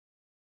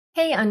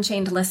Hey,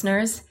 Unchained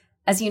listeners.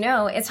 As you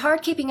know, it's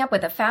hard keeping up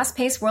with the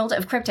fast-paced world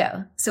of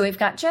crypto, so we've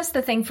got just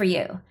the thing for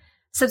you.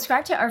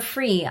 Subscribe to our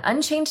free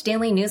Unchained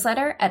daily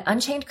newsletter at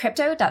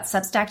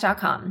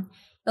unchainedcrypto.substack.com.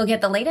 You'll get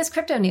the latest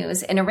crypto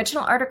news and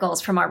original articles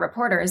from our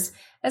reporters,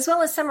 as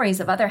well as summaries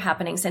of other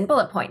happenings and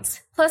bullet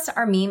points, plus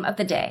our meme of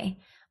the day,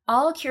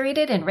 all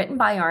curated and written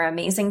by our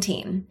amazing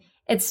team.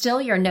 It's still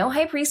your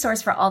no-hype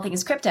resource for all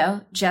things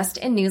crypto, just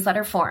in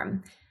newsletter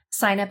form.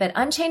 Sign up at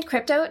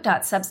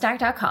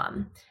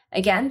unchainedcrypto.substack.com.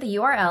 Again, the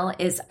URL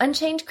is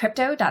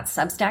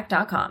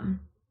unchainedcrypto.substack.com.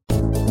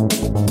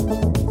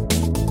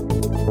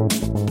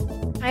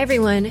 Hi,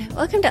 everyone.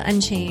 Welcome to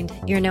Unchained,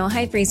 your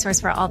no-hype resource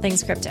for all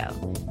things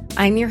crypto.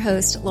 I'm your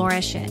host,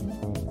 Laura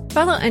Shin.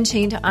 Follow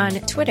Unchained on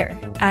Twitter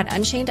at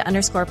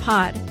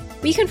Unchained_pod,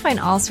 where you can find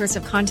all sorts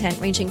of content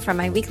ranging from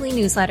my weekly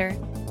newsletter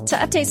to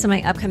updates on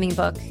my upcoming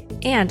book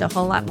and a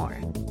whole lot more.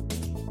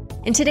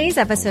 In today's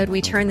episode,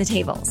 we turn the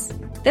tables.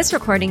 This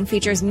recording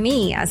features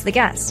me as the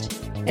guest.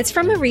 It's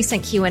from a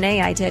recent Q&A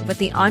I did with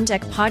the On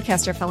Deck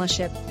Podcaster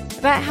Fellowship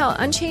about how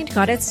Unchained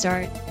got its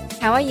start,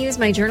 how I use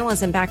my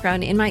journalism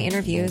background in my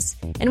interviews,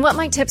 and what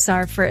my tips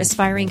are for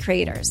aspiring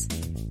creators.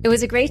 It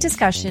was a great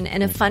discussion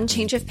and a fun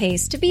change of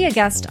pace to be a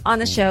guest on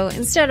the show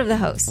instead of the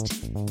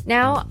host.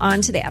 Now,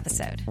 on to the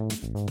episode.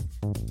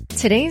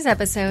 Today's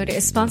episode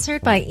is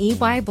sponsored by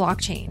EY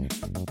Blockchain.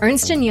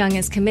 Ernst & Young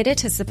is committed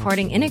to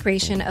supporting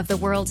integration of the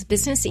world's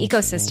business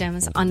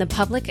ecosystems on the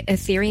public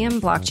Ethereum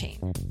blockchain.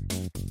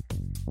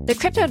 The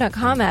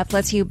Crypto.com app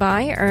lets you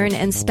buy, earn,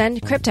 and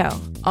spend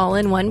crypto all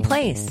in one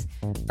place.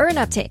 Earn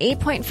up to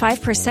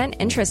 8.5%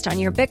 interest on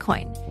your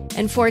Bitcoin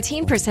and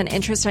 14%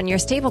 interest on your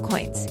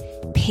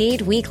stablecoins,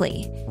 paid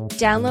weekly.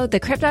 Download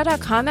the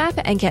Crypto.com app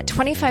and get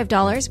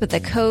 $25 with the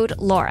code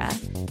LAURA.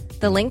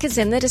 The link is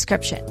in the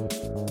description.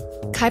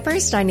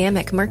 Kuiper's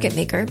Dynamic Market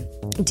Maker,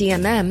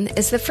 DMM,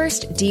 is the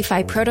first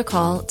DeFi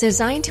protocol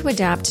designed to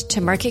adapt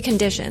to market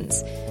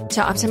conditions to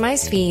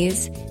optimize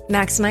fees,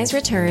 maximize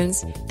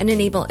returns, and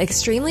enable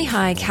extremely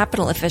high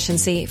capital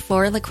efficiency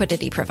for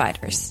liquidity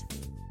providers.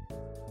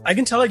 I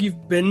can tell like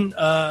you've been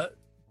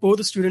both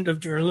a student of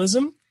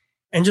journalism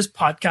and just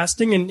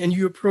podcasting, and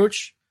you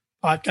approach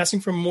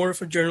podcasting from more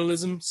of a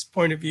journalism's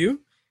point of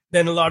view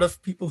than a lot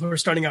of people who are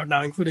starting out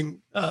now,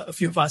 including a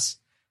few of us.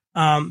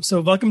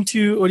 So welcome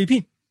to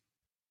ODP.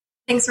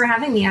 Thanks for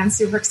having me. I'm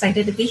super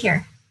excited to be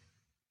here.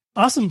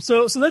 Awesome.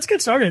 So let's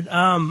get started.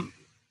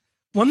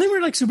 One thing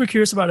we're super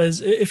curious about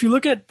is if you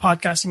look at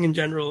podcasting in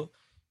general,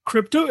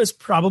 crypto is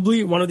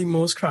probably one of the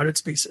most crowded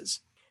spaces.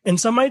 And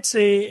some might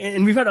say,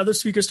 and we've had other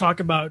speakers talk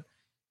about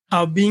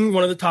how being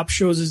one of the top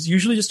shows is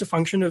usually just a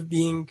function of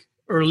being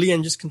early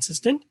and just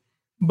consistent.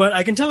 But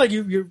I can tell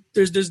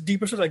there's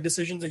deeper sort of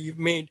decisions that you've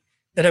made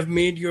that have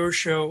made your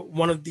show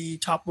one of the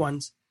top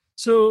ones.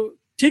 So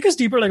take us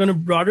deeper, on a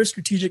broader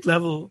strategic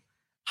level.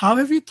 How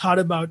have you thought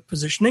about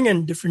positioning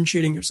and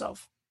differentiating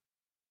yourself?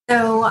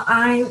 So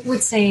I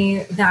would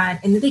say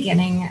that in the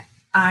beginning,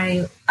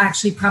 I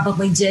actually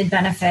probably did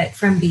benefit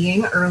from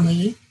being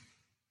early.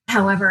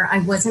 However, I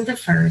wasn't the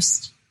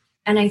first.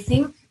 And I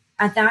think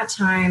at that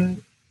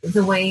time,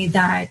 the way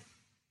that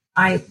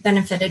I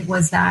benefited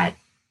was that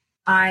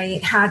I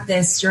had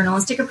this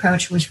journalistic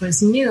approach, which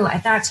was new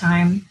at that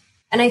time.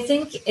 And I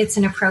think it's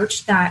an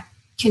approach that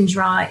can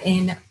draw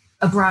in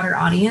a broader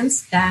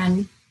audience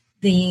than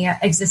the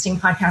existing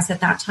podcasts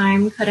at that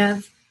time could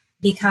have,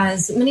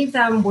 because many of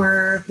them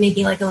were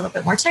maybe a little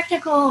bit more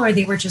technical, or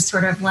they were just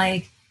sort of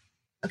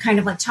kind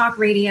of talk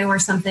radio or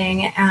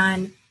something.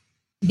 And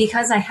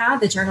because I had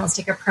the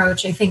journalistic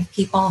approach, I think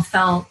people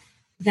felt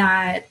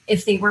that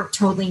if they were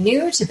totally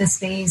new to the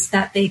space,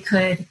 that they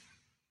could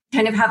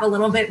kind of have a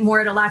little bit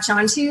more to latch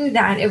onto,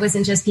 that it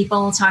wasn't just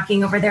people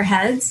talking over their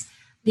heads.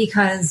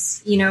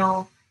 Because,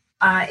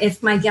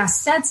 if my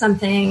guest said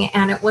something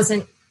and it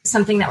wasn't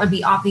something that would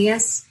be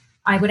obvious,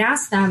 I would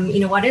ask them,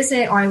 what is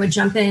it? Or I would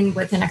jump in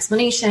with an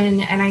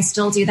explanation, and I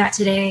still do that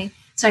today.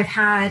 So I've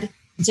had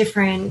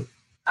different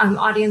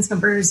audience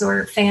members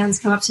or fans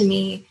come up to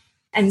me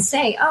and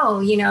say,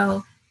 oh,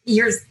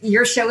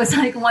 your show is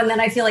one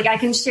that I feel like I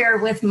can share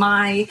with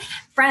my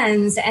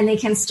friends and they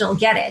can still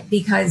get it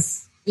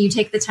because you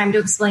take the time to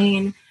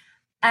explain.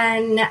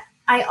 And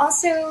I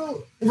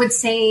also would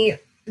say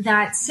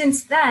that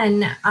since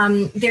then,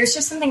 there's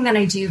just something that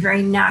I do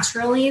very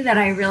naturally that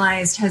I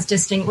realized has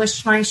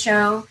distinguished my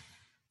show.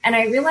 And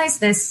I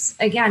realized this,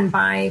 again,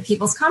 by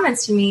people's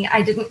comments to me.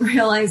 I didn't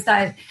realize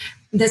that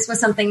this was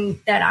something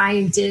that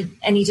I did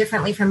any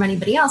differently from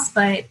anybody else.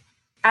 But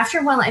after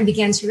a while, I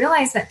began to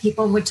realize that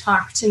people would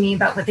talk to me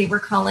about what they were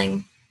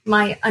calling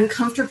my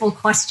uncomfortable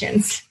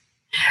questions.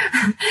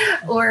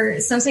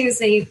 Or sometimes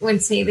they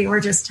would say they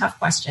were just tough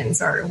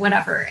questions or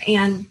whatever.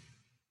 And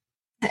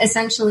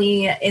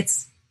essentially,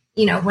 it's,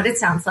 what it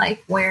sounds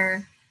like,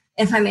 where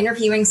if I'm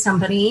interviewing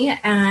somebody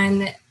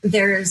and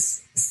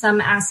there's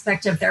some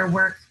aspect of their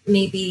work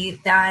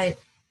maybe that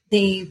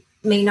they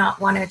may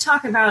not want to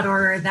talk about,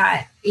 or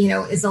that,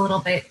 is a little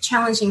bit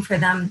challenging for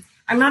them,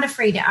 I'm not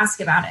afraid to ask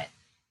about it.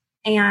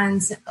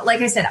 And like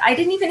I said, I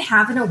didn't even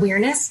have an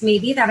awareness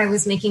maybe that I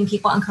was making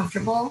people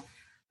uncomfortable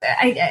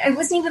I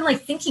wasn't even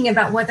like thinking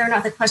about whether or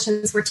not the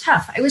questions were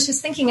tough. I was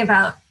just thinking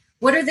about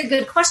what are the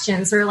good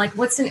questions, or like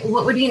what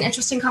would be an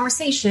interesting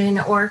conversation,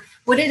 or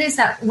what is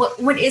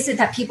it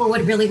that people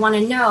would really want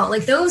to know?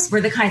 Like those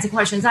were the kinds of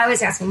questions I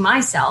was asking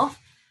myself.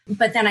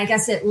 But then I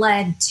guess it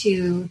led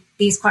to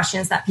these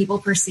questions that people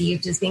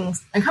perceived as being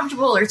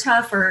uncomfortable or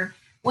tough or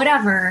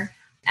whatever.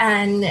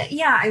 And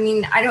yeah, I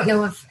mean, I don't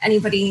know if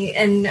anybody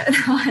in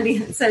the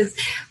audience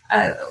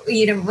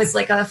was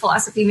like a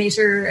philosophy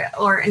major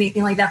or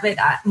anything like that, but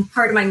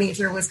part of my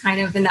major was kind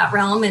of in that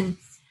realm. And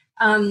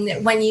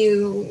when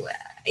you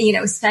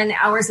spend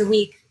hours a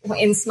week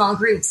in small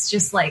groups,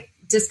 just like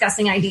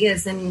discussing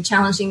ideas and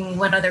challenging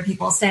what other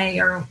people say,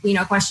 or,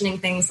 questioning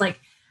things, like,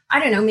 I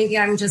don't know, maybe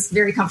I'm just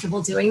very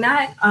comfortable doing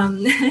that.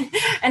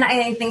 And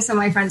I think some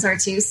of my friends are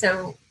too.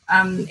 So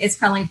it's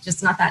probably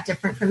just not that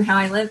different from how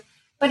I live.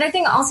 But I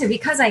think also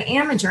because I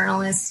am a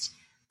journalist,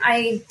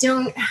 I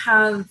don't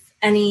have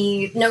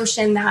any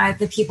notion that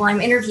the people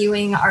I'm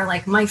interviewing are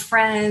like my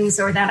friends,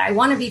 or that I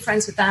want to be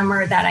friends with them,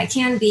 or that I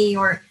can be,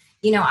 or,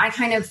 I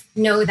kind of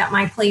know that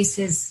my place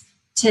is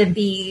to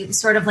be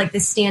sort of like the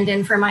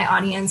stand-in for my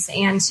audience,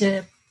 and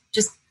to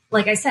just,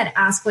 like I said,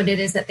 ask what it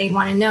is that they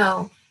want to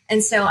know.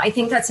 And so I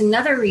think that's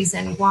another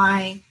reason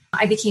why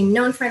I became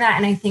known for that.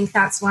 And I think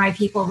that's why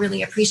people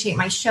really appreciate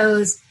my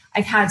shows.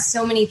 I've had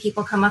so many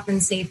people come up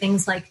and say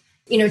things like,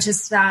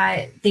 just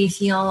that they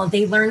feel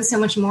they learn so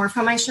much more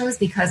from my shows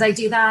because I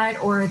do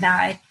that, or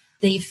that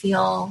they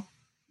feel,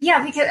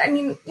 because I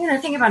mean,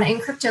 think about it, in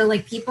crypto,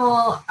 like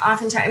people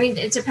oftentimes, I mean,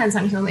 it depends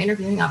on who I'm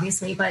interviewing,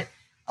 obviously, but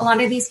a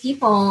lot of these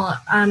people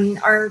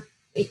can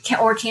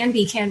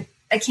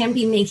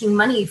be making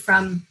money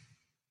from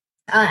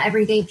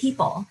everyday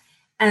people.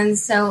 And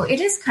so it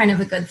is kind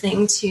of a good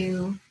thing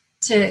to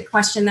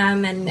question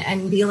them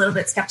and be a little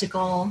bit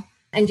skeptical,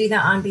 and do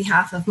that on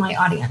behalf of my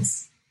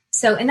audience.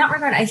 So in that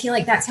regard, I feel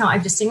like that's how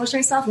I've distinguished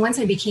myself. Once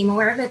I became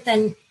aware of it,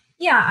 then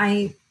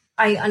I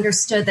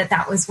understood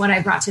that was what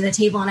I brought to the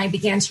table. And I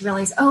began to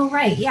realize, oh,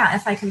 right. Yeah.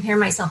 If I compare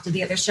myself to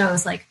the other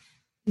shows, like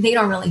they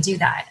don't really do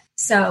that.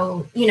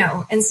 So,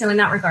 and so in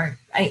that regard,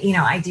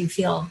 I do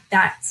feel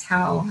that's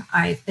how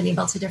I've been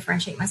able to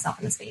differentiate myself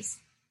in the space.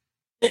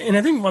 And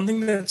I think one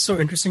thing that's so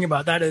interesting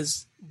about that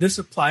is this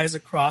applies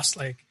across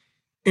like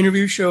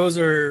interview shows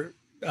or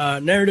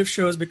narrative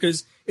shows,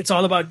 because it's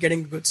all about getting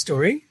a good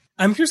story.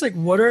 I'm curious, like,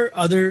 what are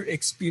other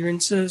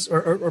experiences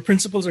or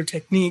principles or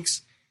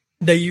techniques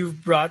that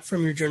you've brought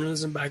from your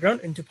journalism background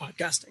into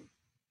podcasting?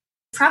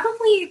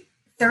 Probably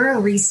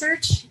thorough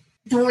research.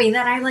 The way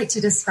that I like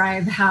to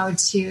describe how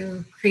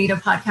to create a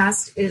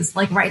podcast is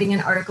like writing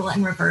an article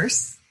in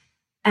reverse.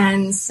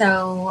 And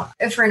so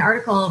for an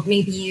article,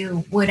 maybe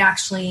you would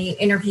actually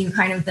interview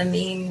kind of the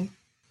main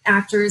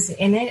actors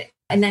in it,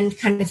 and then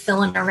kind of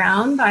fill in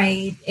around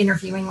by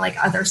interviewing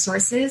like other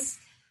sources.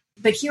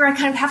 But here I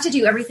kind of have to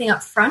do everything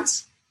up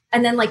front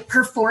and then like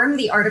perform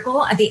the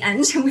article at the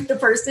end with the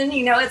person.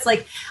 It's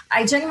like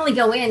I generally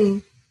go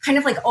in kind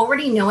of like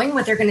already knowing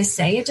what they're going to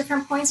say at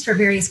different points for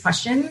various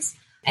questions.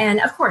 And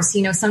of course,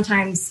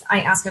 sometimes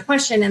I ask a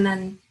question and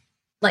then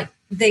like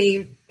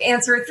they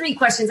answer 3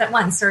 questions at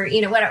once, or,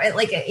 whatever.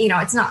 Like,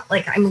 it's not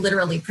like I'm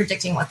literally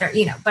predicting what they're,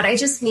 but I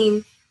just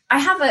mean I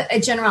have a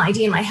general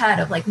idea in my head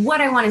of like what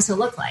I want it to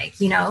look like,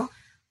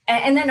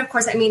 And then, of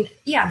course, I mean,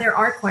 there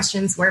are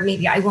questions where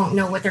maybe I won't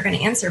know what they're going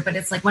to answer, but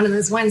it's like one of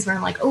those ones where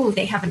I'm like, oh,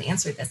 they haven't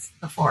answered this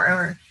before,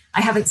 or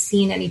I haven't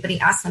seen anybody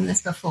ask them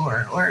this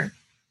before, or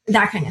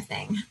that kind of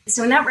thing.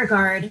 So in that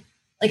regard,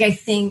 like, I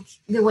think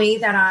the way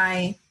that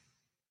I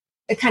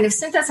kind of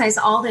synthesize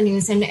all the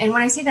news, and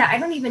when I say that, I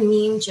don't even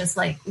mean just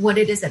like what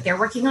it is that they're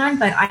working on,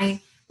 but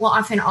I will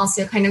often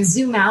also kind of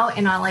zoom out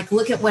and I'll like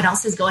look at what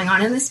else is going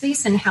on in the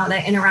space and how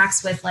that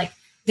interacts with like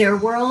their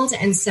world.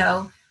 And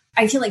so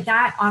I feel like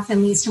that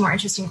often leads to more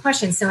interesting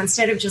questions. So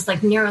instead of just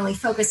like narrowly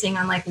focusing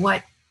on like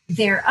what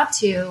they're up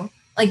to,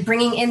 like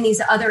bringing in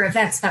these other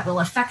events that will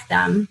affect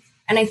them.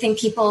 And I think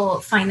people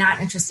find that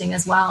interesting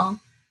as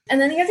well. And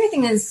then the other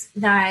thing is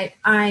that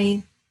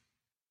I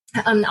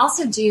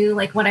also do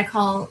like what I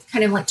call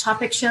kind of like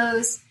topic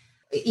shows.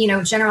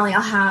 Generally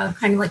I'll have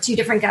kind of like 2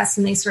 different guests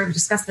and they sort of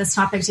discuss this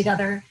topic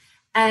together.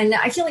 And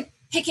I feel like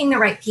picking the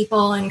right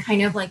people and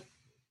kind of like,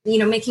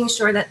 making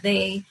sure that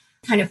they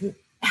kind of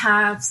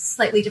have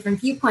slightly different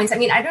viewpoints. I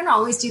mean, I don't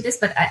always do this,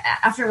 but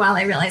after a while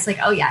I realized like,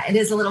 oh yeah, it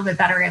is a little bit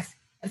better if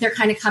they're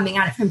kind of coming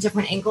at it from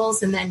different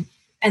angles. And then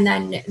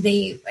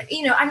they,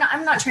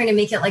 I'm not trying to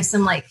make it like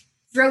some like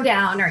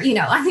throwdown or,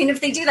 I mean, if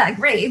they do that,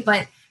 great.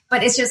 But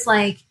it's just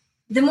like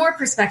the more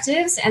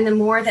perspectives and the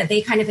more that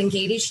they kind of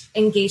engage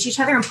each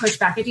other and push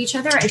back at each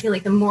other, I feel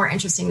like the more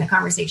interesting the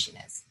conversation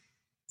is.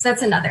 So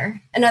that's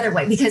another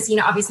way, because,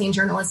 obviously in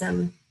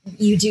journalism,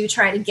 you do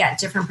try to get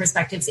different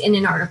perspectives in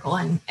an article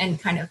and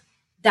kind of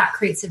that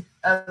creates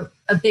a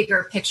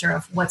bigger picture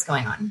of what's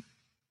going on.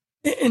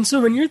 And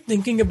so when you're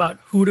thinking about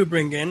who to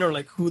bring in or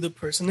like who the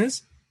person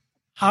is,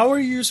 how are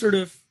you sort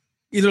of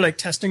either like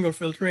testing or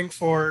filtering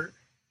for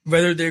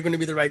whether they're going to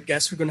be the right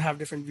guests who are going to have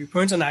different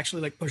viewpoints and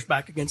actually like push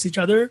back against each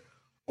other?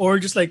 or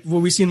just like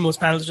what we see in most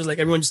panels, just like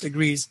everyone just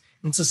agrees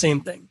and it's the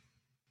same thing?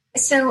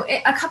 So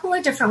a couple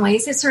of different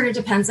ways. It sort of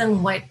depends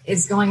on what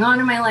is going on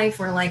in my life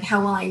or like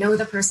how well I know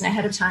the person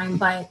ahead of time.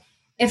 But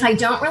if I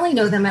don't really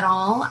know them at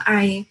all,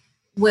 I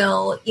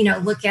will,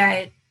 look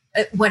at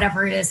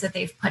whatever it is that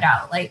they've put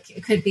out. Like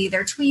it could be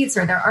their tweets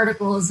or their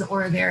articles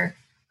or their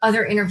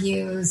other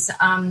interviews.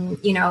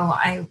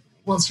 I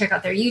will check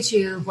out their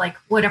YouTube, like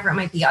whatever it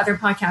might be, other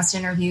podcast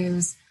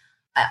interviews.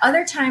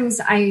 Other times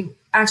I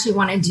actually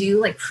want to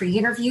do like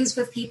pre-interviews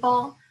with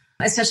people,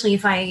 especially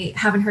if I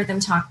haven't heard them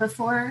talk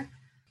before.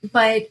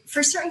 But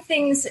for certain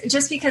things,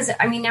 just because,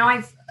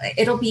 now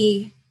it'll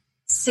be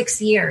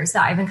 6 years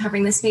that I've been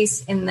covering this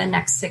space in the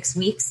next 6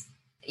 weeks.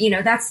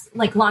 That's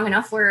like long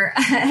enough where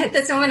at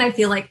this moment I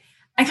feel like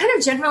I kind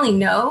of generally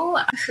know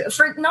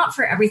not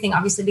for everything,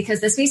 obviously,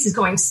 because the space is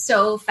going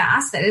so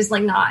fast that it's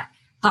like not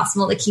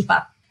possible to keep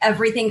up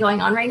everything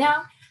going on right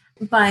now.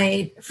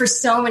 But for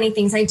so many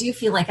things, I do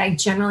feel like I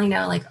generally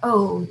know like,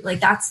 oh, like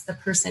that's the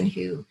person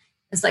who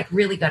is like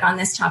really good on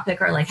this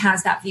topic or like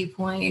has that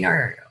viewpoint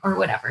or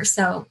whatever.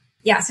 So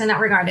yeah, so in that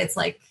regard, it's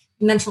like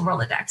mental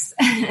Rolodex.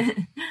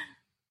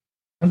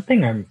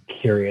 Something I'm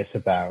curious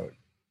about,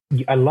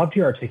 I loved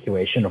your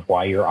articulation of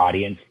why your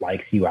audience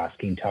likes you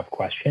asking tough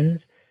questions,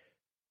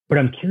 but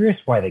I'm curious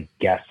why the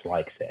guest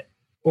likes it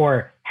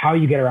or how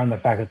you get around the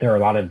fact that there are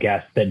a lot of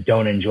guests that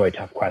don't enjoy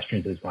tough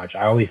questions as much.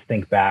 I always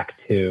think back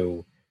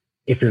to,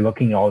 if you're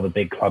looking at all the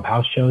big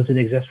Clubhouse shows that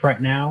exist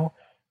right now,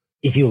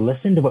 if you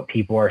listen to what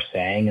people are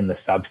saying in the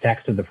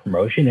subtext of the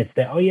promotion, it's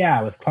that, oh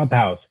yeah, with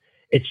Clubhouse,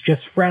 it's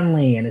just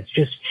friendly and it's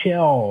just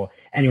chill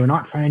and you're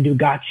not trying to do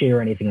gotcha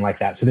or anything like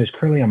that. So there's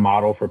clearly a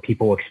model for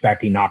people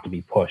expecting not to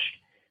be pushed.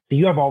 So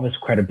you have all this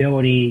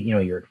credibility,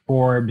 you're at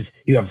Forbes,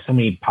 you have so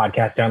many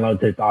podcast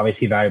downloads, it's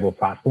obviously a valuable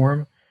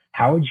platform.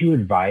 How would you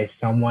advise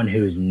someone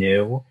who's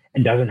new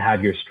and doesn't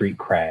have your street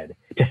cred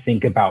to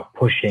think about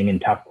pushing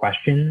and tough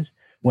questions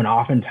when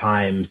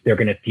oftentimes they're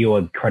going to feel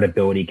a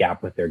credibility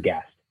gap with their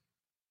guest?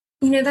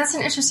 That's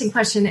an interesting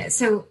question.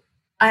 So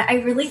I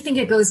really think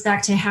it goes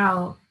back to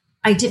how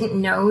I didn't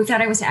know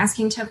that I was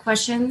asking tough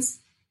questions.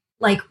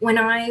 Like when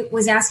I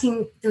was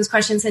asking those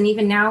questions, and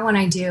even now when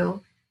I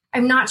do,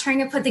 I'm not trying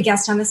to put the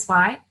guest on the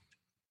spot.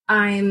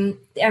 I'm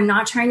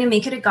not trying to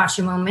make it a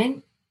gotcha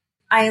moment.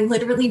 I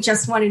literally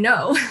just want to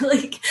know,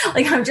 like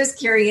I'm just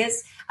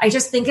curious. I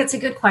just think it's a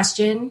good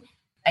question.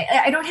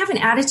 I don't have an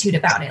attitude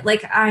about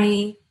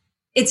it.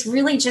 It's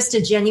really just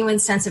a genuine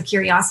sense of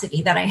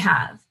curiosity that I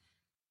have.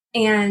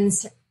 And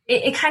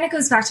it kind of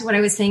goes back to what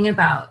I was saying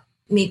about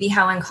maybe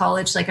how in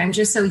college, like I'm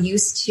just so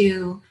used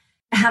to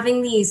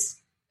having these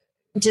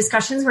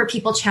discussions where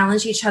people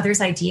challenge each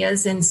other's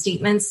ideas and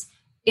statements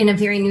in a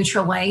very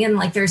neutral way. And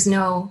like, there's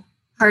no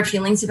hard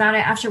feelings about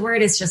it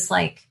afterward. It's just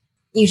like,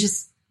 you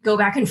just go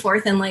back and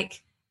forth and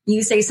like,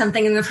 you say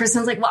something and the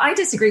person's like, well, I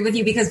disagree with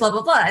you because blah,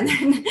 blah, blah.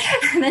 And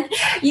then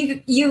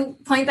you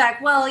point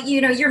back, well,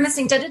 you're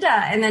missing da, da, da.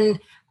 And then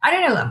I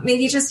don't know,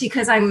 maybe just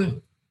because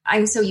I'm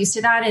so used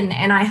to that.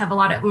 And I have a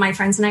lot of my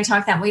friends and I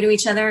talk that way to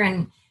each other.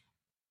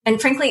 And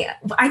frankly,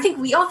 I think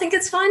we all think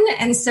it's fun.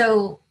 And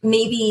so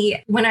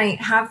maybe when I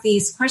have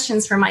these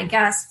questions for my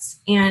guests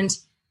and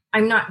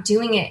I'm not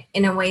doing it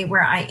in a way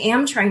where I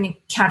am trying to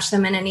catch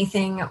them in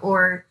anything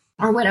or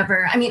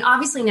whatever.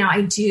 Obviously now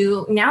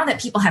now that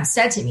people have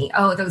said to me,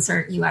 oh,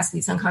 you ask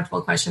these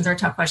uncomfortable questions or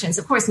tough questions.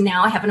 Of course,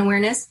 now I have an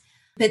awareness.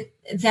 But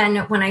then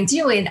when I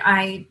do it,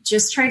 I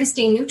just try to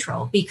stay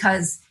neutral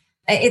because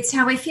it's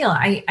how I feel.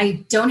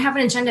 I don't have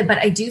an agenda, but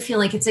I do feel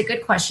like it's a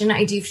good question.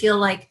 I do feel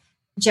like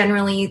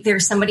generally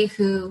there's somebody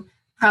who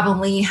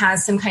probably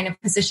has some kind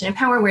of position of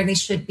power where they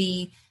should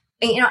be,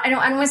 I don't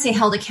want to say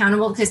held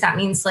accountable because that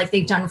means like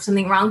they've done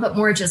something wrong, but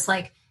more just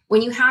like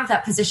when you have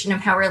that position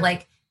of power,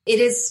 like it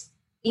is,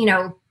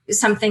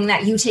 something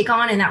that you take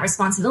on and that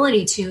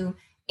responsibility to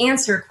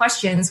answer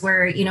questions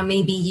where,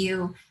 maybe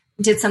you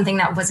did something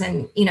that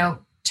wasn't,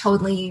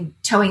 totally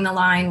towing the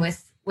line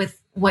with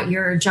what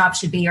your job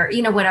should be or,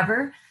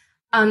 whatever.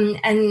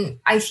 And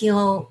I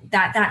feel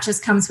that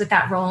just comes with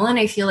that role. And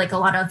I feel like a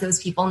lot of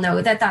those people know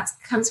that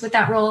comes with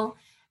that role.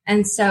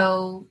 And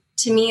so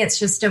to me, it's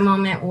just a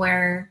moment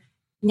where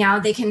now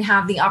they can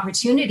have the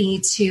opportunity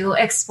to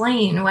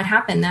explain what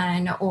happened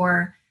then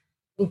or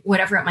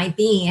whatever it might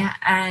be.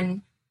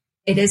 And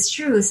it is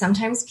true.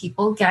 Sometimes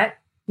people get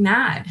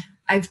mad.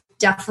 I've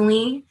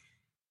definitely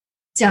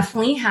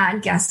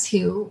had guests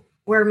who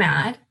were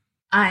mad.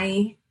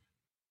 I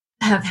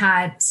have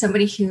had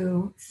somebody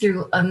who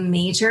threw a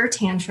major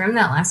tantrum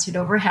that lasted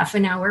over half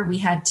an hour. We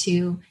had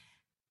to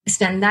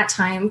spend that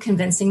time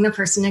convincing the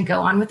person to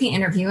go on with the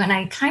interview. And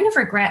I kind of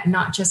regret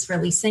not just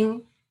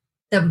releasing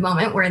the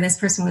moment where this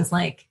person was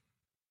like,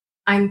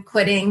 I'm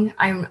quitting.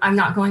 I'm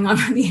not going on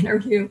with the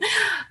interview.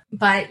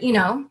 But, we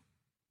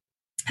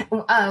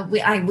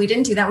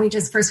didn't do that. We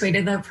just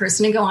persuaded the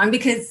person to go on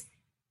because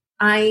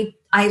I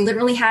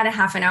literally had a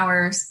half an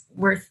hour's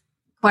worth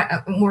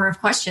more of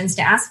questions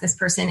to ask this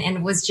person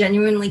and was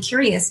genuinely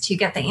curious to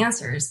get the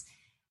answers.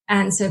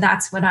 And so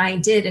that's what I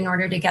did in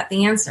order to get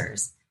the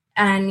answers.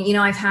 And,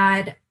 I've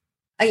had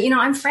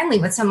I'm friendly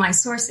with some of my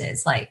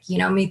sources. Like,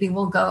 maybe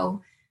we'll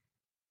go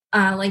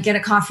like get a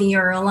coffee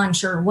or a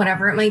lunch or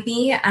whatever it might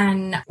be.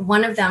 And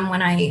one of them,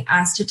 when I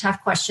asked a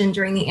tough question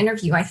during the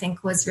interview, I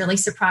think was really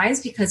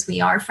surprised because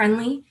we are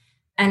friendly.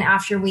 And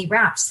after we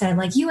wrapped, said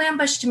like, you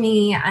ambushed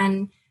me.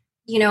 And,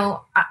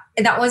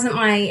 that wasn't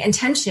my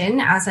intention.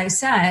 As I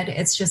said,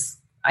 it's just,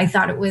 I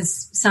thought it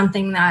was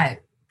something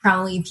that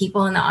probably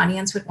people in the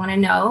audience would want to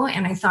know.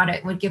 And I thought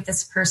it would give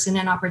this person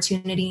an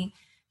opportunity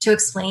to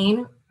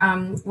explain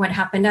what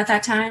happened at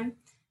that time.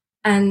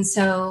 And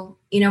so,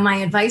 my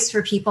advice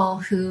for people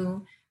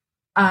who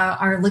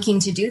are looking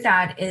to do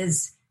that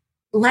is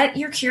let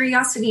your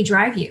curiosity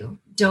drive you.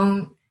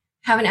 Don't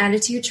have an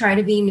attitude, try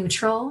to be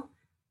neutral.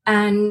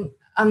 And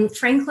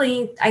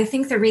frankly, I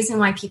think the reason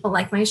why people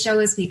like my show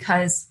is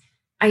because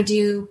I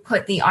do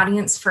put the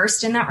audience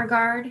first in that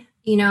regard.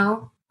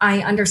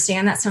 I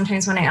understand that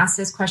sometimes when I ask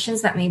those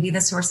questions that maybe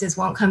the sources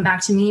won't come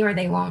back to me or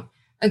they won't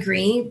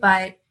agree.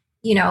 But,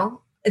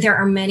 there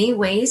are many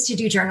ways to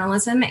do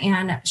journalism,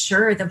 and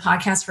sure, the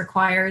podcast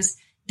requires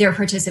their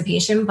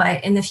participation.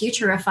 But in the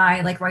future, if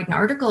I write an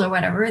article or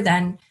whatever,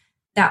 then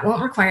that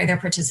won't require their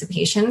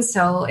participation.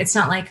 So it's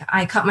not like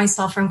I cut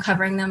myself from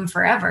covering them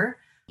forever.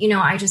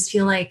 I just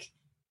feel like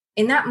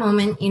in that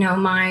moment,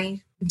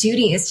 my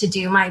duty is to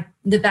do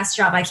the best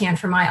job I can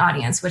for my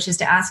audience, which is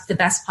to ask the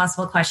best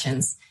possible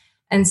questions.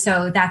 And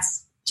so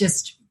that's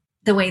just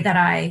the way that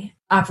I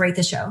operate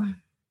the show.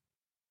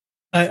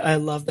 I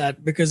love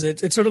that because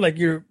it's sort of like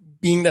you're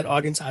being that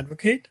audience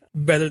advocate,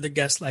 whether the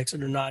guest likes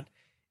it or not.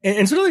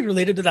 And sort of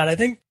related to that, I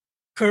think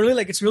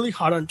currently it's really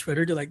hot on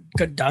Twitter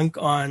to dunk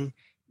on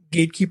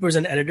gatekeepers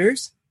and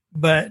editors.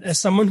 But as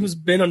someone who's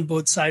been on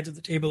both sides of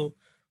the table,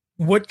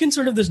 what can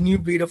sort of this new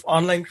breed of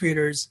online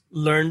creators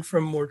learn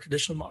from more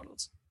traditional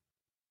models?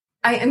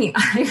 I mean,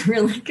 I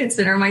really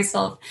consider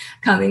myself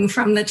coming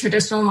from the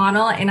traditional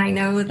model, and I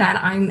know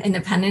that I'm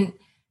independent,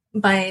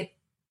 but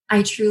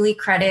I truly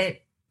credit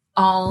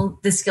all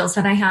the skills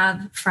that I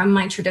have from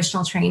my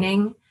traditional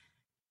training.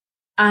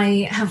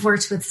 I have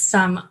worked with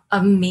some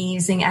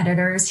amazing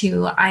editors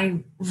who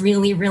I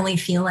really, really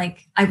feel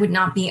like I would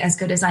not be as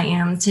good as I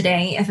am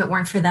today if it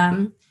weren't for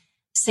them.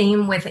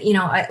 Same with,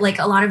 like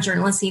a lot of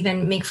journalists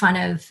even make fun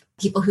of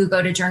people who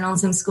go to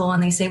journalism school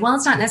and they say, well,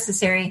 it's not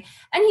necessary.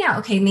 And yeah,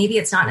 okay, maybe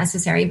it's not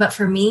necessary. But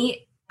for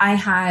me, I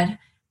had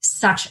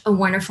such a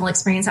wonderful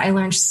experience. I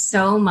learned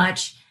so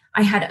much.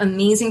 I had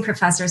amazing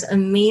professors,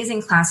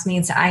 amazing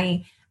classmates.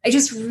 I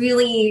just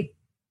really,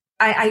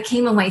 I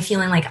came away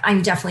feeling like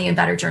I'm definitely a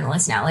better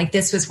journalist now. Like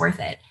this was worth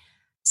it.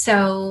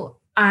 So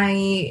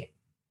I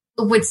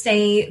would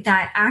say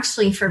that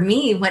actually for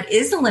me, what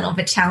is a little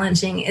bit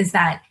challenging is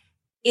that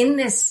in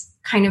this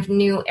kind of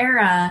new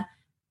era,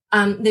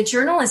 the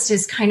journalist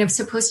is kind of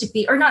supposed to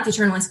be, or not the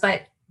journalist,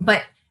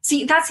 but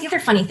see, that's the other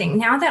funny thing.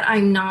 Now that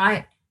I'm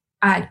not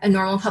at a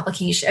normal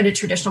publication, at a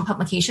traditional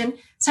publication,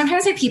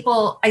 sometimes I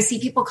see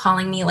people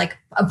calling me like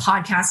a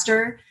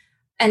podcaster,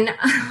 and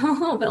I'm a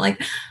little bit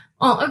like,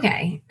 oh,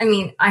 okay. I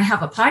mean, I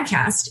have a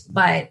podcast,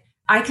 but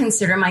I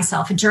consider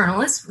myself a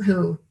journalist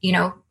who,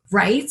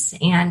 writes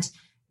and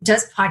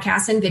does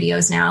podcasts and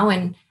videos now,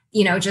 and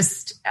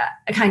just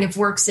kind of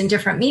works in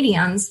different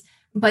mediums,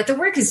 but the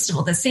work is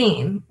still the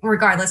same,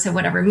 regardless of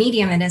whatever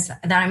medium it is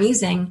that I'm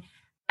using.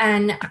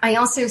 And I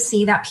also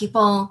see that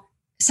people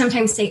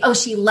sometimes say, oh,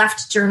 she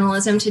left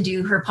journalism to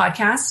do her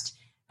podcast.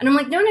 And I'm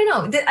like, no,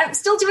 I'm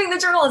still doing the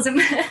journalism.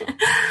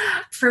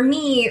 For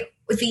me,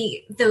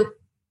 the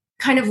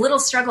kind of little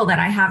struggle that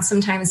I have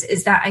sometimes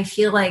is that I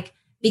feel like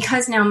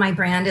because now my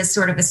brand is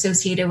sort of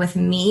associated with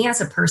me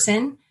as a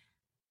person,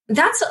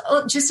 that's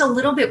just a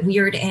little bit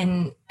weird.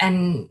 And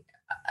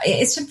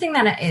it's something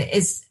that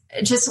is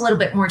just a little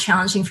bit more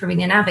challenging for me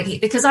to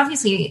navigate, because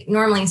obviously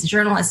normally as a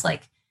journalist,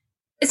 like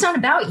it's not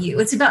about you.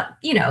 It's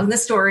about, the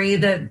story,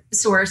 the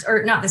source,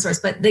 or not the source,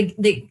 but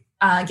the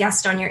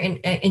guest on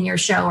in your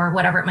show or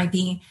whatever it might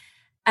be.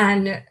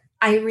 And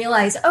I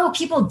realized,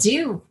 people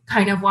do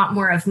kind of want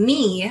more of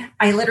me.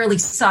 I literally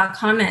saw a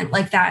comment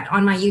like that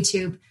on my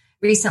YouTube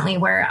recently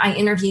where I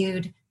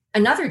interviewed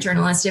another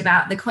journalist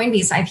about the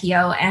Coinbase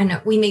IPO, and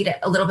we made it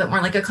a little bit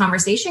more like a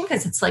conversation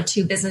because it's like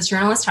two business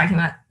journalists talking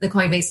about the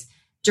Coinbase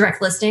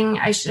direct listing,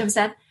 I should have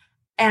said.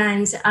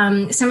 And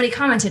somebody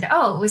commented,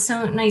 it was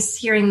so nice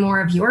hearing more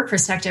of your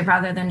perspective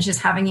rather than just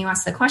having you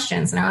ask the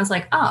questions. And I was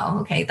like, oh,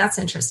 okay, that's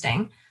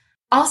interesting.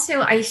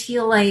 Also, I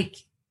feel like,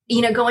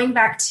 going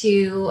back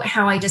to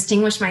how I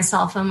distinguish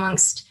myself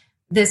amongst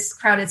this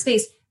crowded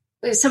space,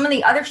 some of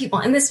the other people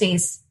in this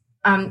space,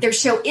 their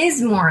show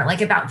is more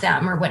like about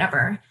them or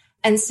whatever.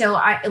 And so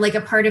I like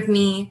a part of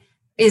me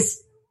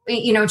is,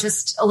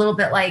 just a little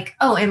bit like,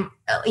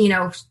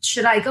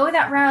 should I go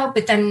that route?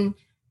 But then,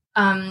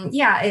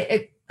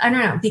 I don't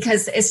know,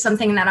 because it's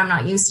something that I'm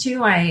not used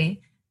to. I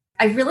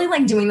really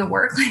like doing the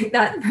work. Like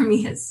that for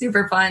me is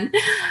super fun.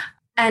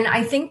 And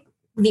I think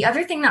the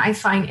other thing that I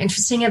find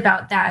interesting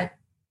about that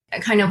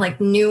kind of like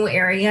new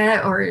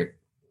area or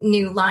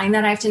new line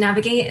that I have to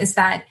navigate is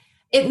that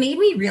it made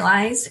me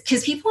realize,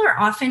 because people are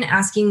often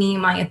asking me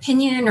my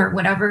opinion or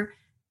whatever.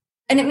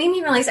 And it made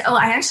me realize,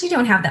 I actually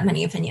don't have that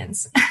many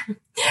opinions,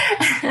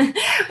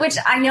 which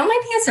I know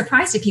might be a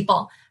surprise to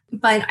people.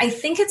 But I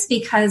think it's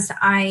because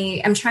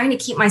I am trying to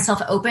keep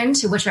myself open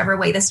to whichever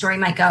way the story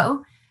might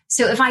go.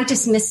 So if I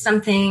dismiss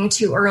something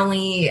too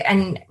early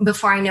and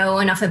before I know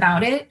enough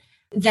about it,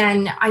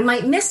 then I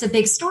might miss a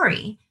big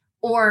story.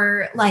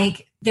 Or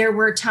like there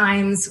were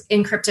times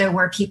in crypto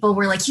where people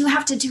were like, you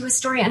have to do a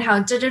story on how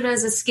da-da-da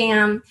is a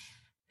scam.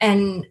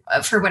 And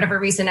for whatever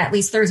reason, at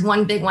least there's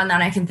one big one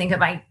that I can think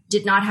of. I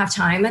did not have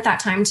time at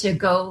that time to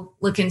go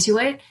look into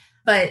it,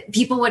 but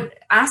people would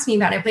ask me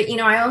about it. But,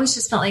 I always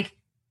just felt like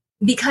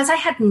because I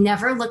had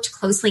never looked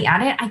closely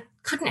at it, I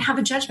couldn't have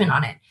a judgment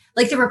on it.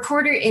 Like the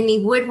reporter in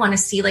me would want to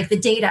see like the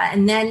data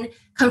and then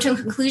come to a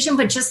conclusion.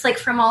 But just like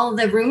from all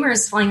the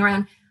rumors flying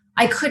around,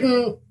 I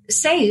couldn't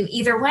say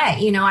either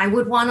way. I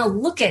would want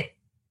to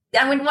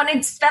I would want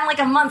to spend like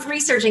a month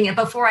researching it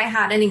before I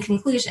had any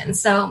conclusion.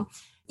 So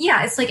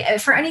yeah, it's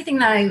like for anything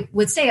that I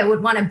would say, I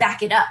would want to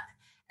back it up.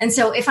 And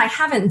so if I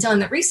haven't done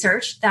the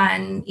research,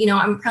 then,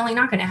 I'm probably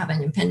not going to have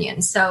an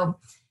opinion. So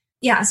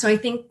yeah, so I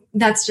think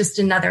that's just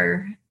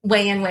another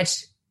way in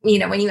which,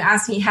 when you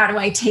ask me, how do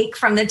I take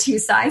from the two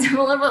sides? I'm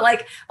a little bit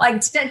like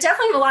definitely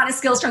have a lot of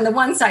skills from the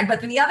one side, but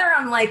the other,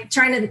 I'm like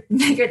trying to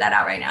figure that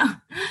out right now.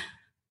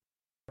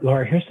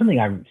 Laura, here's something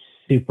I'm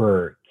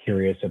super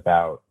curious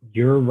about.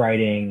 You're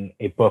writing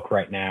a book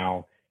right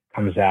now,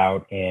 comes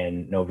out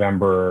in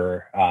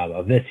November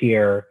of this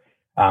year.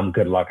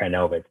 Good luck. I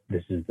know that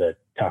this is a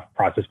tough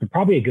process, but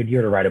probably a good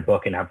year to write a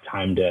book and have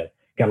time to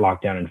get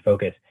locked down and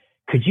focus.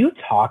 Could you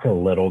talk a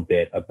little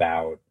bit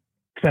about,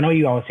 because I know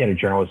you always had a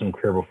journalism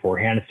career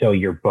beforehand, so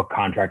your book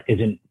contract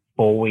isn't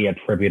fully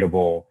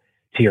attributable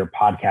to your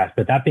podcast.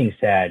 But that being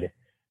said,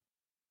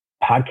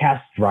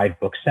 podcasts drive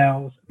book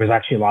sales. There's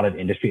actually a lot of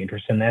industry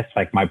interest in this.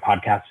 Like my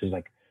podcast is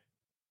like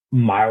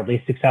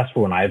mildly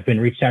successful and I've been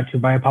reached out to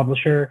by a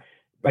publisher.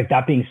 Like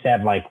that being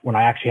said, like when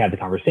I actually had the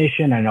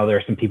conversation, I know there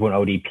are some people in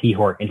ODP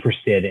who are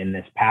interested in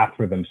this path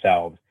for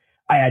themselves.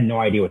 I had no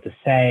idea what to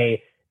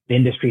say. The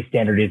industry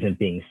standard isn't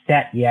being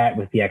set yet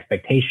with the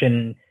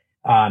expectation.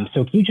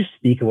 So can you just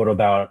speak a bit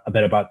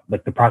about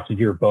like the process of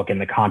your book and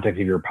the context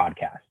of your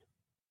podcast?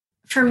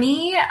 For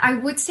me, I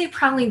would say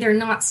probably they're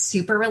not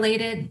super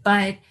related,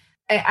 but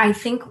I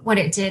think what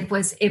it did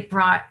was it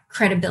brought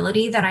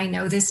credibility that I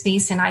know this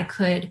space and I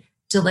could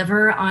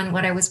deliver on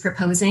what I was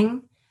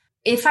proposing.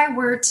 If I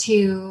were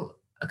to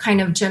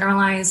kind of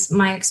generalize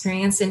my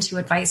experience into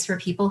advice for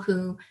people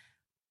who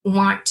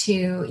want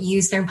to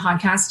use their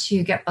podcast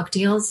to get book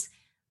deals,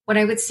 what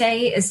I would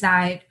say is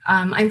that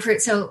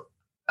so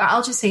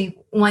I'll just say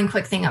one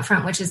quick thing up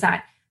front, which is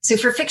that, so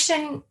for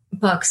fiction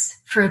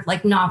books, for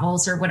like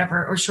novels or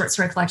whatever, or short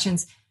story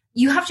collections,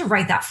 you have to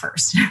write that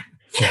first.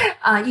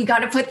 You got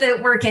to put the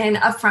work in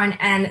up front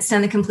and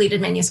send the completed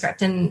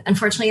manuscript. And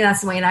unfortunately,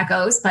 that's the way that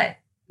goes, but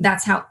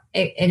that's how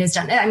it is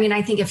done. I mean,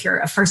 I think if you're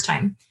a first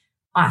time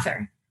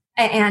author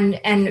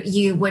and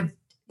you would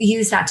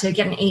use that to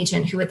get an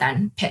agent who would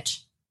then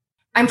pitch.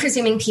 I'm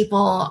presuming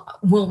people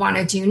will want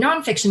to do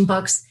nonfiction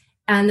books.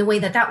 And the way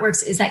that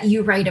works is that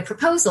you write a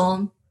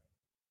proposal,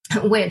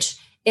 which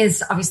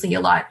is obviously a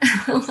lot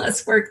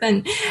less work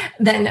than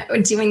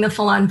doing the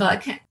full on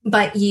book.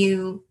 But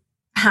you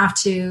have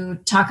to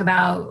talk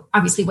about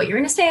obviously what you're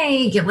going to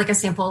say, give like a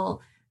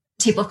sample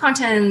table of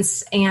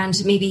contents and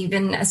maybe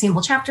even a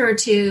sample chapter or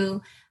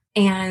two,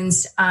 and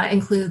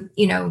include,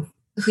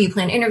 who you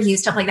plan to interview,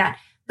 stuff like that.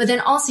 But then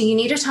also you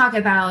need to talk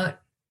about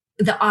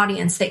the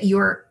audience that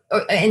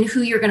and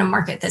who you're going to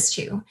market this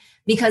to,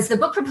 because the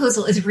book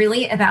proposal is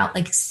really about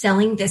like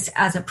selling this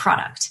as a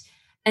product.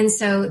 And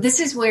so this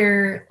is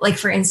where, like,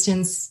 for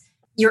instance,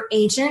 your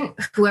agent,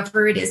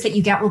 whoever it is that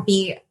you get, will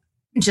be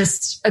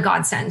just a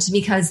godsend,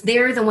 because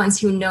they're the ones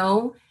who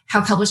know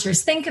how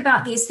publishers think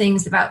about these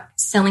things, about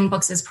selling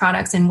books as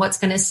products and what's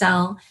going to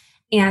sell.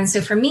 And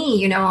so for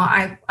me,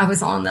 I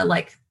was on the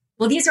like,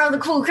 well, these are all the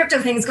cool crypto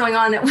things going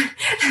on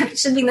that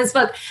should be in this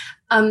book.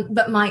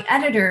 But my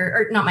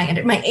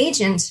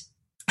agent,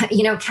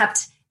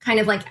 kept kind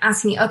of like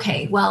asking me,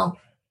 okay, well,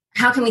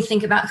 how can we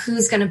think about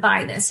who's going to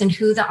buy this and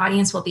who the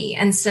audience will be?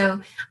 And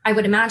so I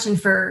would imagine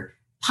for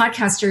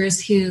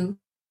podcasters who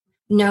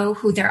know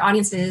who their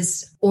audience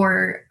is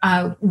or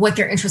what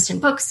their interest in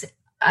books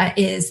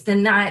is,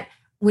 then that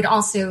would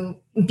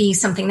also be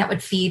something that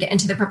would feed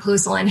into the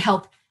proposal and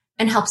help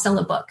sell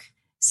a book.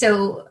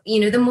 So,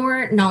 the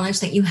more knowledge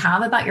that you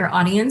have about your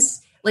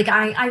audience, like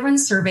I run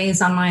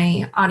surveys on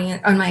my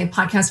audience, on my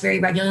podcast very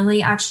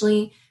regularly,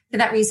 actually, for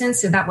that reason.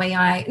 So that way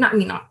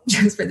not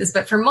just for this,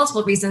 but for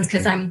multiple reasons,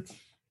 because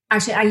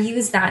I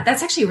use that.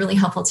 That's actually a really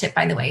helpful tip,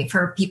 by the way,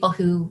 for people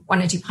who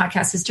want to do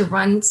podcasts, is to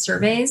run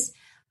surveys,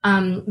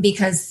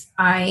 because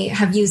I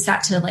have used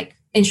that to like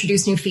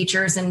introduce new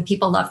features and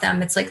people love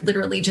them. It's like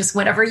literally just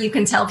whatever you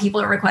can tell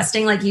people are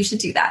requesting, like you should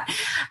do that.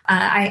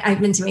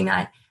 I've been doing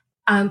that.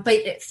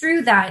 But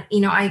through that,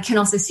 I can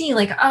also see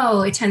like,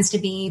 oh, it tends to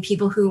be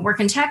people who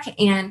work in tech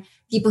and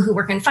people who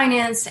work in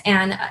finance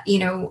and,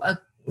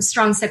 a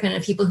strong segment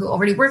of people who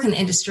already work in the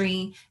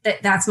industry.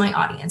 That's my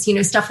audience,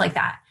 stuff like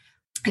that.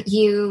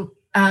 You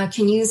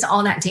can use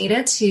all that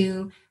data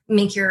to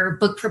make your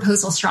book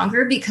proposal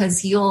stronger,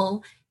 because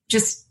you'll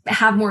just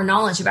have more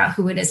knowledge about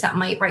who it is that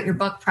might write your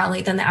book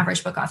probably than the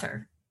average book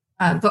author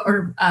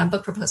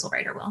book proposal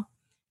writer will.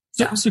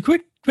 So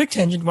quick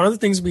tangent. One of the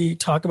things we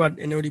talk about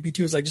in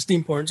ODP2 is like just the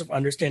importance of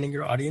understanding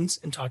your audience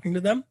and talking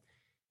to them.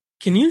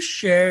 Can you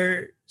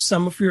share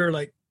some of your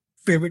like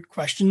favorite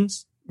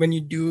questions when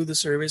you do the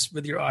service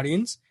with your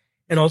audience?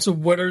 And also,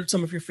 what are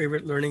some of your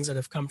favorite learnings that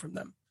have come from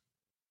them?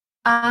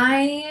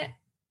 I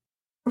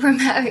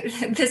remember,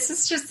 this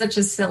is just such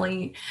a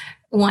silly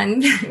one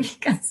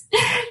because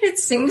it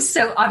seems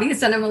so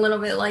obvious and I'm a little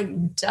bit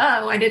like,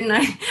 duh, why didn't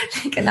I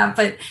think of that?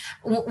 But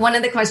one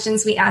of the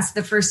questions we asked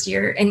the first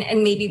year, and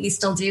maybe we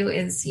still do,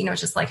 is,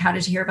 just like, how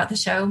did you hear about the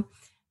show?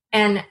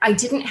 And I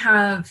didn't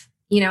have,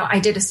 I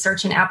did a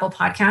search in Apple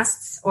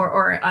Podcasts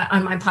or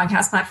on my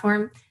podcast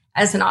platform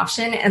as an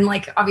option. And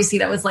like, obviously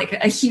that was like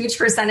a huge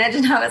percentage.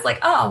 And I was like,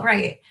 oh,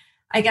 right.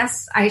 I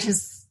guess I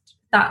just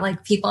thought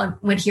like people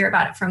would hear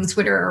about it from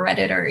Twitter or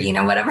Reddit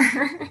or,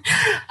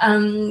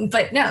 whatever.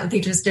 But no, they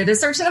just did a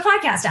search in the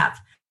podcast app.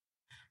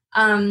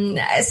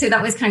 So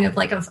that was kind of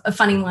like a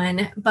funny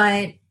one.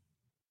 But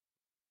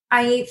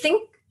I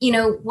think,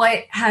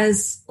 what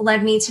has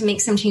led me to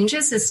make some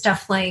changes is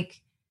stuff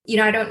like,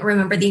 I don't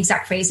remember the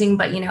exact phrasing,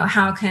 but,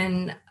 how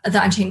can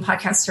the Unchained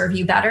podcast serve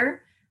you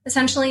better,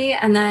 essentially?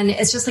 And then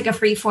it's just like a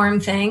free form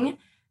thing.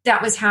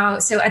 That was how,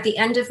 so at the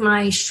end of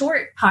my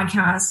short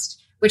podcast,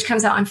 which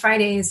comes out on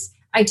Fridays,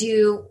 I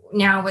do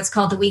now what's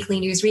called the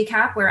weekly news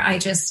recap, where I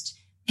just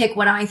pick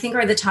what I think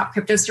are the top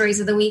crypto stories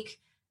of the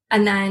week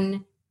and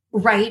then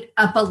write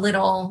up a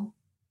little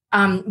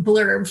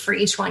blurb for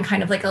each one,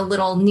 kind of like a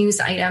little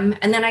news item.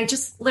 And then I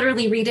just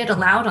literally read it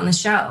aloud on the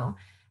show.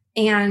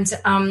 And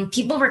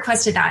people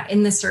requested that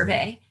in the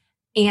survey.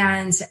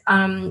 And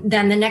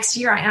then the next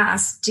year I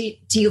asked, do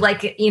you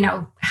like it?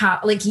 How,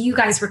 like, you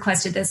guys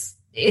requested this,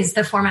 is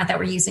the format that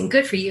we're using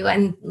good for you?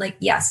 And like,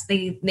 yes,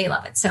 they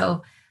love it.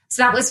 So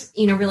that was,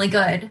 really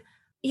good.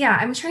 Yeah,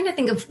 I'm trying to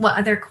think of what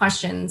other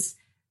questions.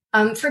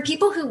 For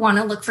people who want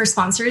to look for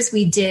sponsors,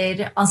 we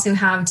did also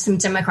have some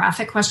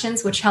demographic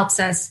questions, which helps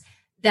us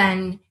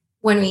then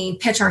when we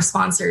pitch our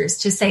sponsors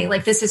to say,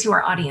 like, this is who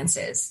our audience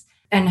is,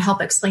 and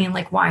help explain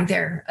like why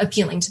they're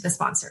appealing to the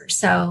sponsor.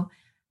 So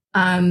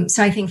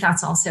I think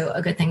that's also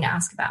a good thing to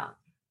ask about.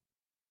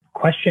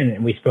 Question,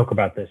 and we spoke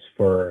about this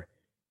for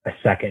a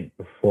second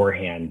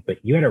beforehand, but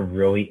you had a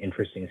really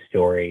interesting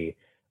story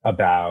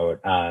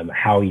about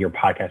how your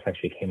podcast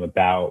actually came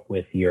about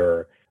with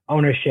your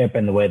ownership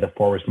and the way the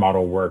Forbes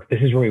model worked.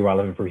 This is really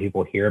relevant for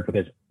people here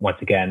because, once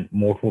again,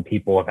 multiple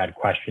people have had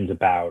questions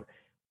about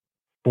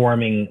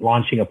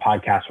launching a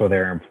podcast where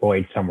they're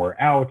employed somewhere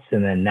else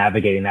and then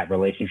navigating that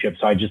relationship.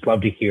 So I'd just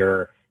love to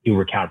hear you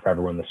recount for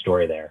everyone the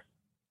story there.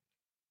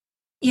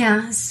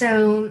 Yeah.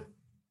 So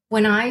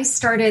when I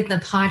started the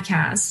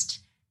podcast,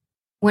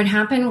 what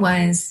happened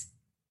was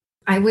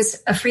I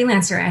was a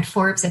freelancer at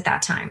Forbes at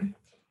that time.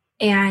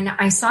 And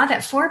I saw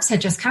that Forbes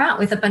had just come out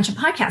with a bunch of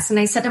podcasts. And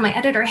I said to my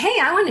editor, hey,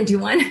 I want to do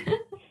one.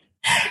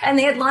 And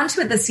they had launched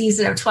with a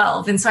season of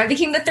 12. And so I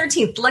became the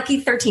 13th,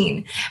 lucky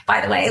 13,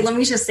 by the way. Let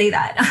me just say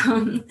that.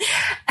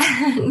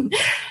 And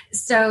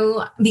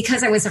so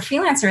because I was a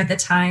freelancer at the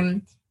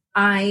time,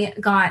 I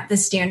got the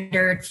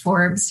standard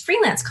Forbes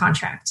freelance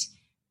contract,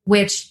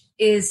 which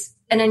is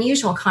an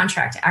unusual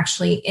contract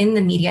actually in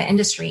the media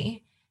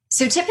industry.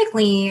 So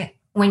typically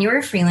when you're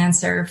a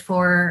freelancer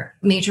for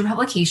major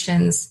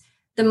publications,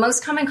 the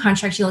most common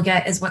contract you'll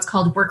get is what's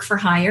called work for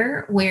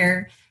hire,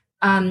 where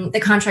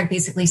the contract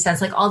basically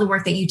says like all the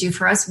work that you do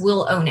for us,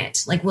 we'll own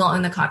it. Like we'll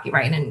own the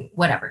copyright and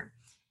whatever.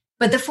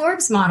 But the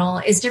Forbes model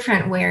is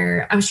different,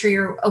 where I'm sure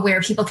you're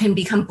aware people can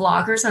become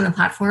bloggers on the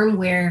platform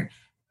or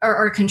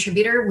a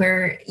contributor,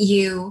 where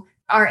you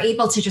are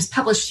able to just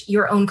publish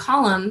your own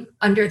column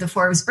under the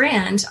Forbes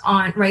brand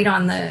right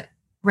on the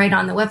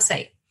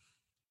website.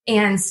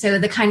 And so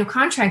the kind of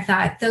contract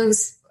that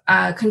those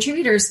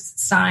contributors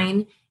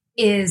sign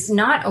is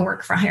not a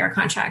work for hire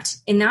contract.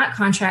 In that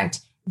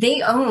contract,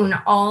 they own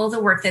all the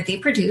work that they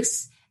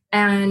produce.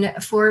 And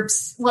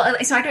Forbes,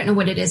 so I don't know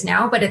what it is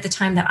now, but at the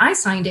time that I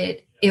signed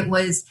it, it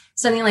was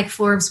something like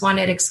Forbes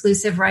wanted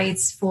exclusive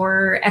rights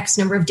for X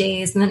number of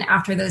days. And then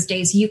after those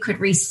days, you could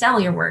resell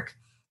your work.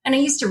 And I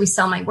used to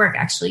resell my work,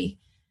 actually.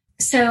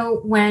 So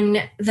when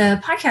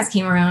the podcast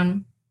came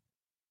around,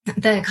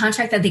 the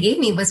contract that they gave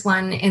me was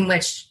one in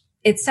which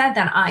it said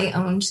that I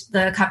owned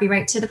the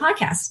copyright to the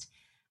podcast.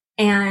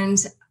 And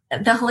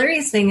the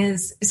hilarious thing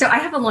is, so I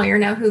have a lawyer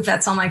now who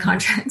vets all my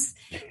contracts.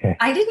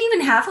 I didn't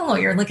even have a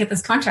lawyer look at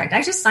this contract.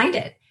 I just signed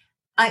it.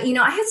 I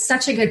had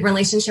such a good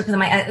relationship with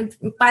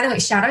them. By the way,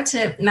 shout out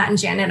to Matt and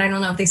Janet. I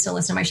don't know if they still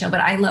listen to my show,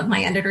 but I love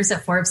my editors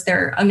at Forbes.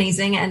 They're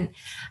amazing. And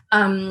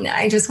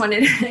I just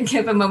wanted to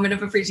give a moment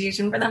of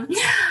appreciation for them.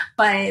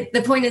 But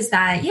the point is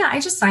that, I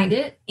just signed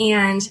it.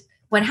 And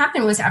what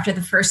happened was after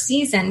the first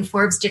season,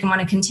 Forbes didn't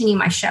want to continue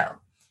my show.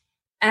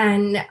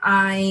 And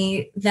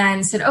I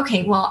then said,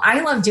 okay, well,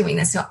 I love doing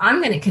this, so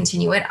I'm going to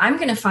continue it. I'm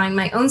going to find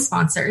my own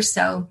sponsors.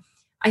 So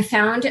I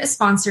found a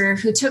sponsor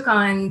who took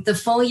on the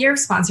full year of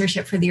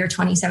sponsorship for the year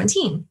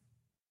 2017.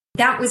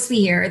 That was the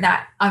year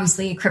that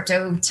obviously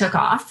crypto took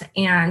off.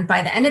 And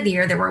by the end of the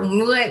year, there were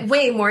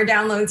way more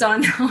downloads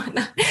on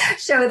the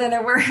show than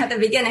there were at the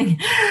beginning.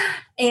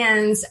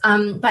 And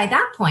by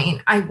that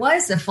point, I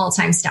was a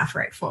full-time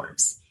staffer at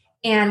Forbes.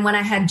 And when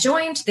I had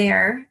joined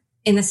there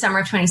in the summer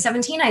of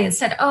 2017, I had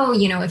said,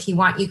 if you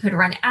want, you could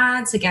run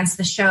ads against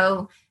the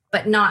show,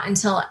 but not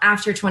until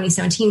after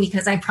 2017,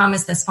 because I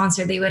promised the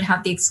sponsor they would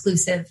have the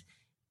exclusive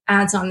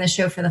ads on the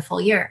show for the full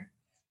year.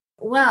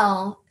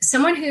 Well,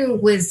 someone who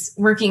was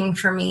working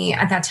for me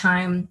at that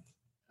time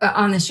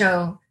on the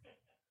show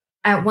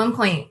at one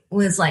point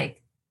was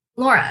like,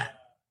 Laura,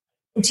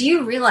 do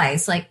you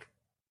realize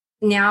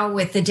now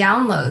with the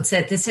downloads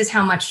that this is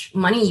how much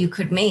money you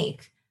could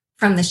make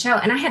from the show?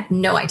 And I had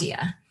no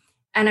idea.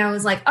 And I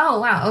was like, oh,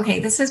 wow, okay,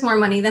 this is more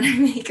money than I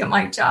make at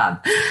my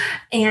job.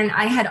 And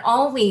I had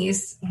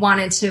always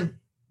wanted to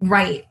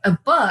write a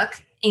book.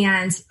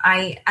 And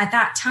I, at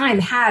that time,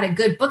 had a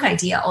good book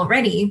idea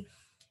already.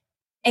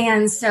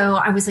 And so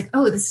I was like,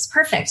 oh, this is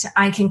perfect.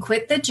 I can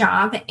quit the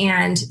job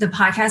and the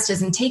podcast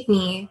doesn't take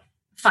me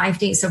 5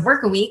 days of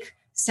work a week.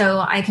 So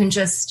I can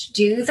just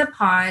do the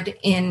pod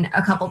in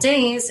a couple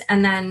days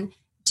and then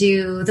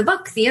do the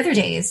book the other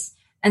days.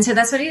 And so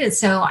that's what I did.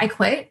 So I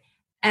quit.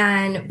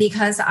 And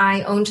because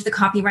I owned the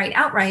copyright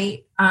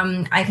outright,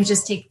 I could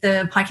just take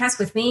the podcast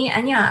with me.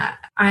 And yeah,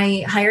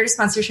 I hired a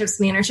sponsorships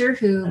manager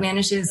who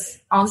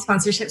manages all the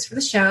sponsorships for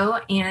the show.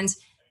 And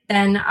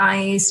then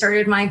I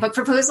started my book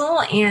proposal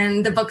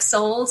and the book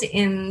sold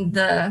in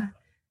the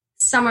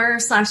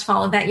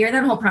summer/fall of that year.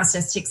 That whole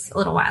process takes a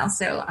little while.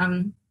 So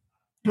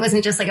it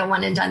wasn't just like a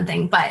one and done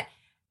thing, but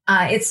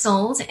it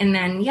sold. And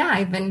then, yeah,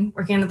 I've been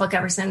working on the book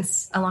ever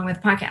since, along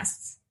with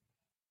podcasts.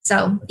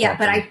 So yeah,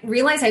 but I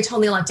realized I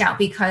totally lucked out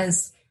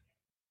because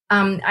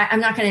I'm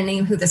not going to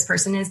name who this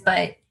person is,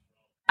 but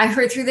I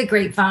heard through the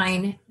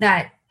grapevine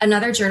that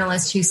another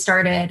journalist who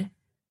started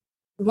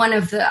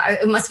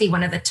it must be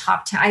one of the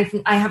top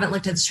 10. I haven't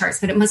looked at the charts,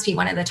 but it must be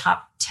one of the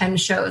top 10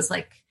 shows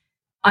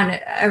on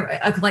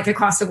like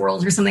across the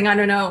world or something. I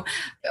don't know.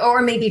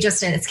 Or maybe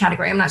just in its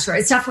category. I'm not sure.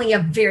 It's definitely a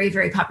very,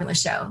 very popular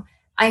show.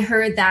 I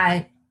heard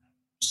that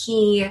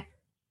he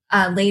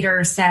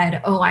later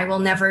said, oh, I will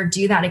never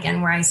do that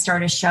again, where I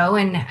start a show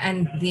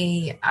and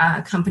the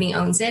company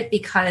owns it,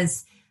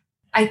 because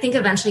I think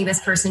eventually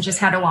this person just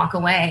had to walk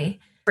away.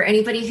 For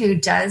anybody who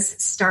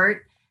does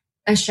start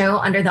a show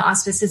under the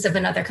auspices of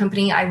another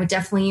company, I would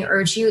definitely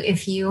urge you,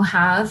 if you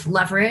have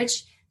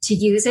leverage, to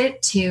use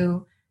it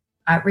to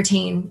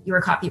retain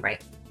your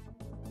copyright.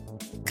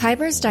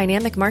 Kyber's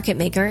dynamic market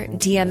maker,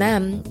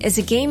 DMM, is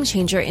a game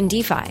changer in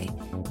DeFi,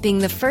 being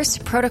the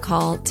first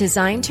protocol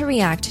designed to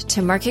react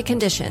to market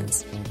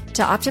conditions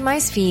to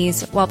optimize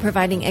fees while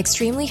providing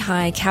extremely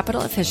high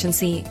capital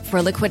efficiency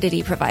for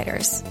liquidity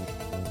providers.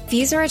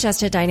 Fees are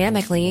adjusted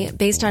dynamically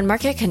based on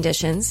market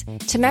conditions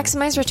to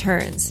maximize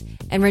returns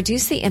and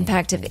reduce the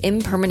impact of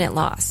impermanent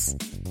loss.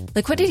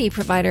 Liquidity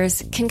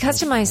providers can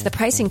customize the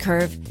pricing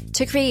curve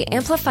to create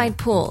amplified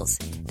pools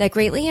that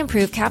greatly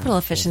improve capital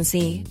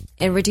efficiency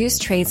and reduce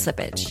trade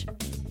slippage.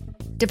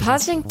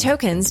 Depositing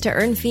tokens to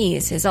earn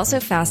fees is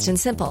also fast and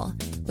simple,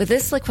 with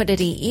this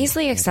liquidity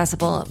easily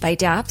accessible by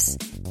dApps,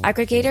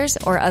 aggregators,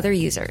 or other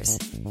users.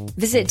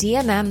 Visit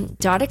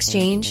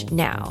dmm.exchange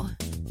now.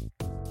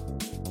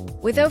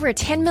 With over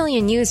 10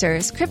 million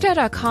users,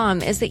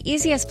 Crypto.com is the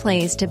easiest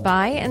place to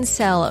buy and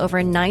sell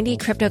over 90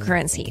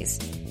 cryptocurrencies.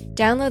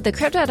 Download the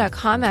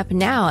Crypto.com app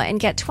now and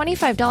get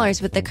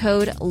 $25 with the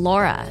code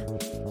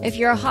LAURA. If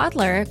you're a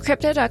hodler,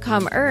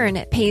 Crypto.com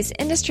Earn pays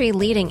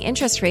industry-leading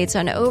interest rates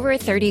on over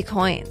 30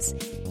 coins,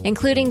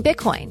 including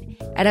Bitcoin,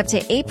 at up to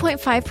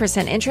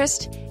 8.5%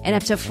 interest and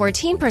up to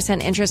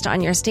 14% interest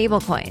on your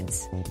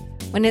stablecoins.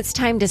 When it's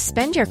time to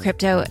spend your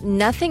crypto,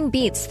 nothing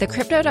beats the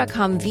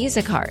Crypto.com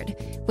Visa card,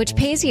 which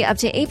pays you up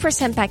to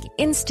 8% back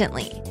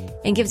instantly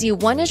and gives you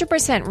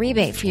 100%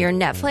 rebate for your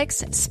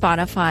Netflix,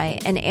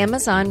 Spotify, and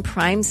Amazon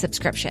Prime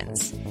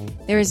subscriptions.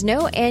 There is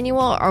no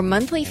annual or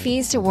monthly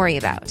fees to worry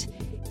about.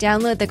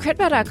 Download the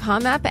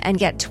Crypto.com app and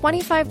get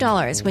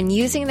 $25 when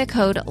using the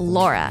code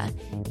LAURA,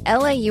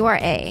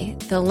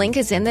 LAURA. The link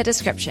is in the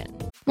description.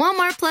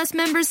 Walmart Plus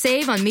members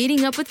save on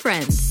meeting up with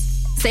friends.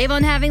 Save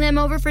on having them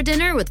over for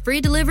dinner with free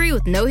delivery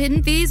with no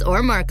hidden fees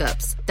or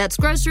markups. That's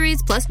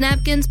groceries, plus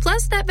napkins,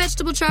 plus that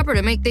vegetable chopper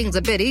to make things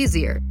a bit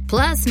easier.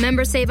 Plus,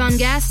 members save on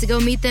gas to go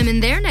meet them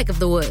in their neck of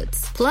the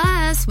woods.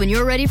 Plus, when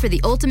you're ready for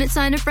the ultimate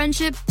sign of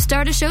friendship,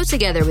 start a show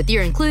together with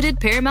your included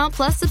Paramount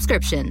Plus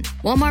subscription.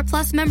 Walmart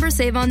Plus members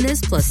save on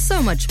this plus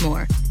so much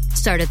more.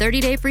 Start a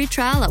 30-day free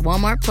trial at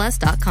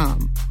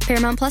walmartplus.com.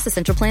 Paramount Plus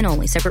Essential Plan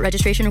only. Separate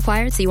registration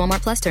required. See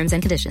Walmart Plus terms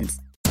and conditions.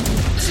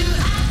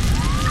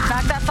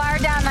 Knock that fire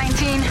down,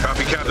 19.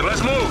 Copy, Captain.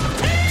 Let's move.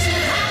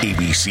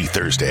 ABC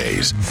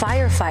Thursdays.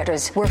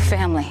 Firefighters, we're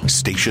family.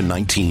 Station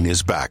 19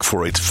 is back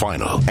for its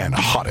final and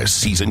hottest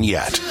season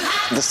yet.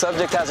 The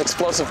subject has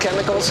explosive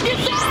chemicals.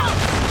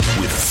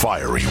 With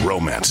fiery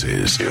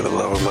romances. You're the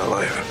love of my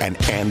life. And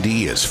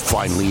Andy is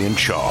finally in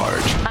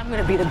charge. I'm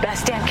going to be the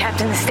best damn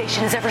captain the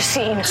station has ever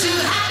seen.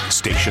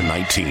 Station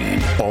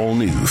 19, all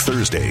new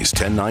Thursdays,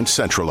 10/9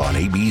 Central on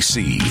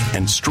ABC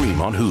and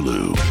stream on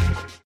Hulu.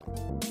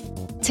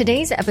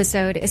 Today's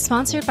episode is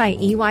sponsored by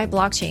EY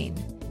Blockchain.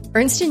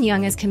 Ernst &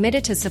 Young is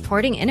committed to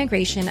supporting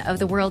integration of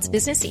the world's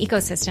business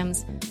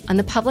ecosystems on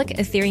the public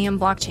Ethereum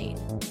blockchain.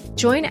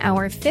 Join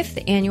our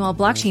 5th annual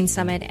Blockchain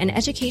Summit and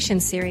Education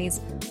Series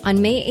on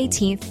May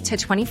 18th to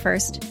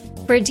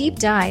 21st for a deep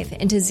dive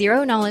into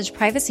zero-knowledge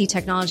privacy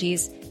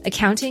technologies,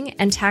 accounting,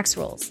 and tax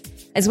rules,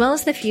 as well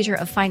as the future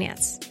of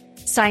finance.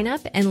 Sign up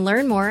and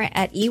learn more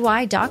at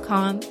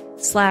ey.com/global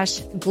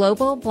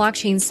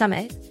blockchain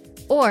summit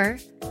or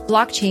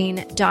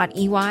blockchain.ey.com.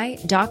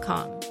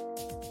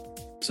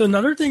 So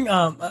another thing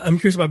I'm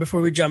curious about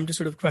before we jump to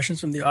sort of questions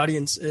from the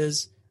audience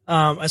is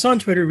I saw on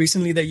Twitter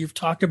recently that you've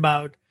talked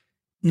about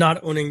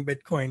not owning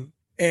Bitcoin.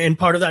 And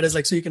part of that is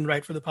like so you can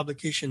write for the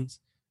publications,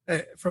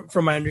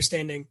 from my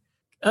understanding.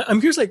 I'm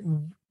curious, like,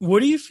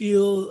 what do you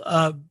feel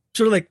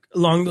sort of like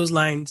along those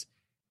lines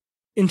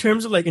in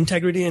terms of like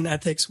integrity and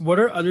ethics? What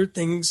are other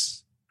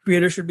things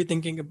creators should be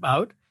thinking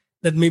about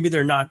that maybe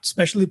they're not,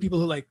 especially people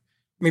who like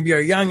maybe are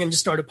young and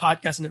just start a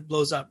podcast and it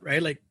blows up,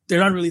 right? Like they're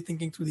not really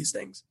thinking through these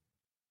things.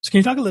 So can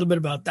you talk a little bit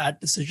about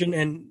that decision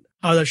and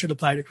how that should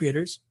apply to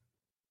creators?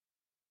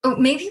 Oh,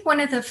 maybe one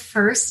of the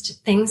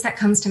first things that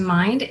comes to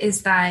mind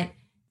is that,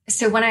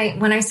 so when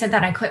I said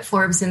that I quit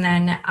Forbes and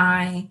then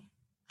I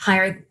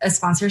hired a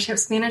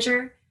sponsorships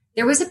manager,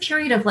 there was a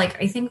period of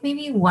like, I think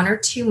maybe 1 or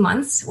 2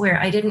 months where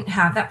I didn't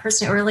have that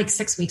person, or like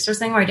 6 weeks or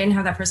something where I didn't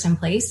have that person in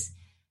place.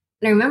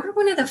 And I remember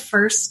one of the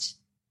first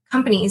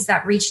companies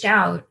that reached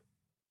out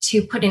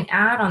to put an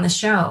ad on the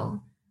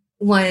show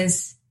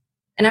was,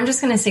 and I'm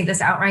just going to say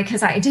this outright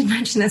because I did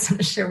mention this on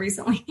the show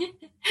recently.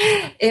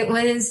 It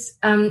was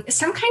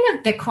some kind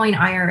of Bitcoin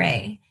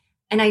IRA.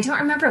 And I don't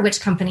remember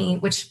which company,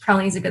 which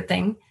probably is a good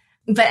thing.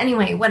 But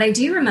anyway, what I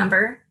do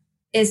remember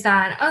is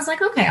that I was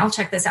like, okay, I'll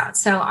check this out.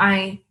 So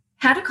I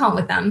had a call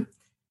with them.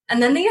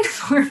 And then they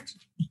informed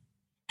me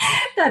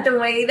that the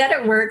way that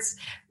it works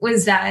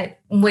was that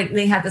when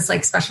they had this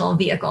like special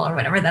vehicle or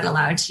whatever that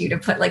allowed you to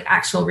put like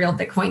actual real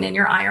Bitcoin in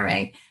your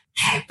IRA.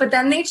 But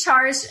then they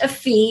charged a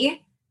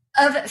fee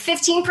of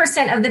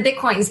 15% of the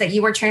Bitcoins that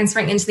you were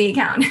transferring into the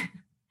account.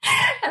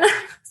 And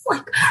I was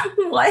like,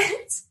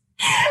 what?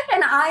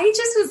 And I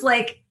just was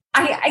like,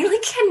 I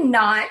like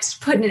cannot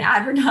put an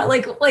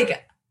advertisement,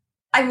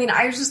 I mean,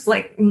 I was just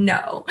like,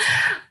 no.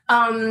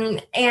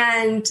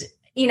 And,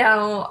 you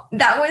know,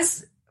 that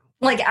was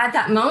like at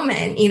that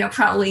moment, you know,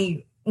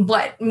 probably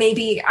what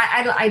maybe,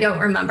 I don't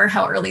remember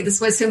how early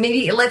this was. So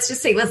maybe let's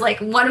just say it was like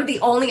one of the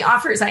only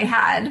offers I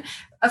had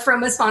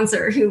from a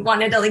sponsor who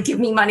wanted to like give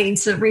me money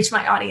to reach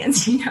my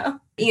audience, you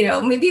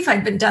know, maybe if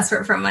I'd been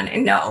desperate for money,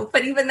 no,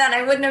 but even then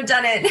I wouldn't have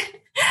done it.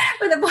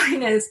 But the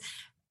point is,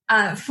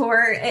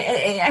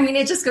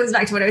 it just goes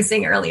back to what I was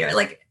saying earlier,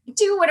 like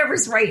do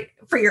whatever's right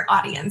for your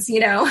audience, you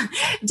know,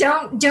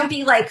 don't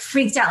be like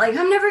freaked out. Like,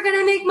 I'm never going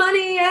to make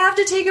money. I have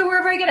to take it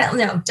wherever I get it.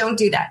 No, don't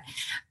do that.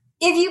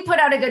 If you put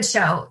out a good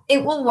show,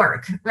 it will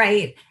work,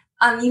 right?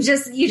 You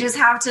just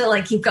have to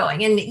like keep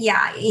going. And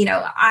yeah, you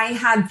know, I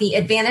had the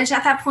advantage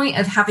at that point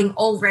of having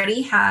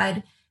already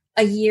had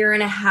a year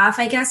and a half,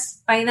 I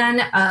guess, by then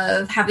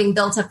of having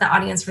built up the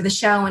audience for the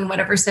show and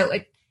whatever. So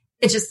it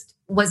just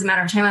was a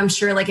matter of time. I'm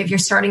sure like if you're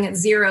starting at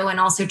zero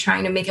and also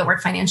trying to make it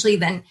work financially,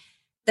 then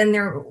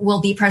there will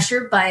be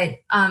pressure. But,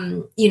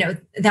 you know,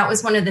 that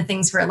was one of the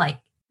things where like,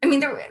 I mean,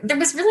 there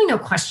was really no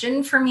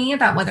question for me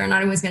about whether or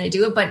not I was going to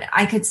do it, but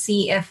I could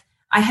see if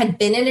I had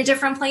been in a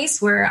different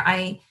place where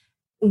I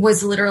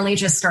was literally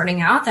just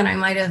starting out, then I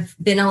might have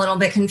been a little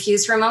bit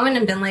confused for a moment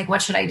and been like,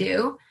 what should I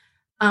do?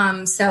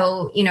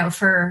 So, you know,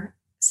 for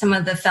some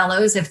of the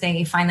fellows, if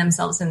they find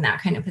themselves in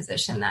that kind of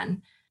position,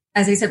 then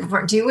as I said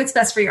before, do what's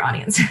best for your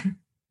audience.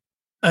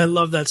 I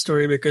love that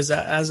story because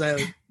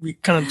we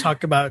kind of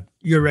talked about,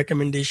 your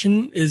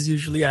recommendation is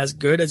usually as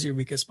good as your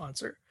weakest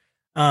sponsor.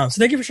 So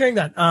thank you for sharing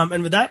that.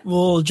 And with that,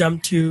 we'll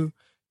jump to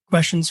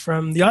questions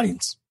from the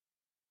audience.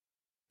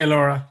 Hey,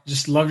 Laura,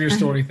 just love your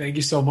story. Thank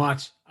you so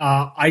much.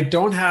 I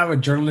don't have a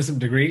journalism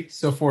degree.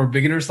 So for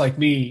beginners like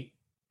me,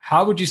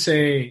 how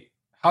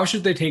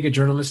should they take a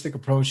journalistic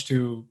approach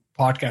to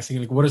podcasting?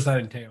 Like, what does that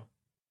entail?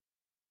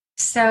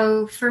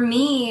 So for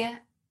me,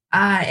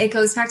 it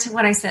goes back to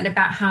what I said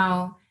about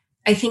how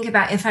I think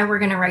about if I were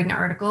going to write an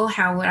article,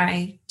 how would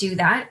I do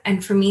that?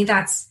 And for me,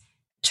 that's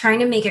trying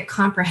to make it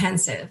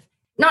comprehensive,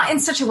 not in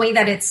such a way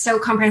that it's so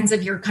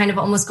comprehensive you're kind of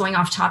almost going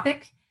off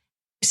topic.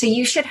 So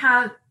you should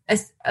have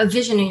a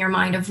vision in your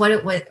mind of what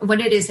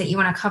it is that you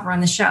want to cover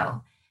on the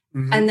show.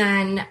 Mm-hmm. And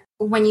then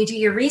when you do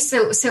your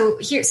research,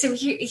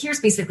 here's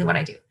basically what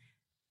I do.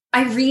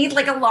 I read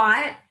like a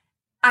lot.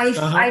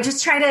 I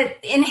just try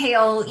to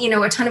inhale, you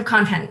know, a ton of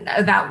content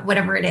about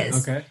whatever it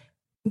is. Okay.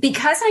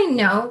 Because I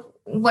know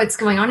what's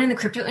going on in the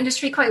crypto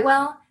industry quite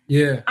well.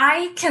 Yeah.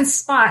 I can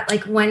spot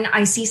like when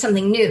I see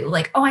something new,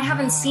 like, oh, I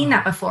haven't seen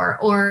that before,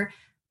 or,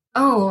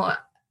 oh,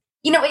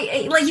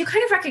 like you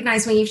kind of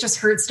recognize when you've just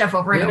heard stuff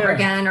over and over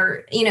again,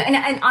 or,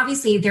 and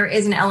obviously there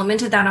is an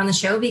element of that on the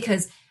show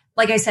because,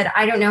 like I said,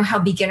 I don't know how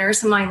beginner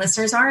some of my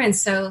listeners are. And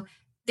so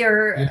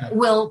there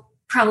will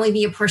probably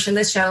be a portion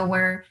of the show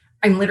where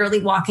I'm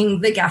literally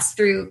walking the guests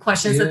through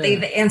questions that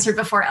they've answered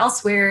before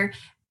elsewhere,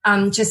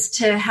 just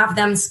to have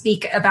them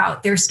speak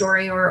about their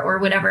story or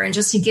whatever, and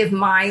just to give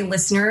my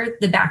listener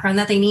the background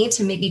that they need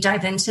to maybe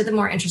dive into the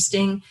more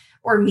interesting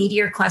or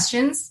meatier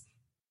questions.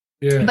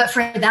 Yeah. But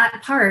for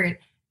that part,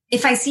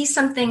 if I see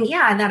something,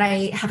 that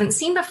I haven't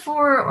seen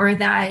before, or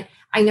that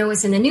I know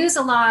is in the news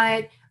a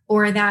lot,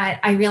 or that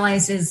I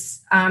realize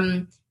is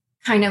kind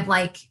of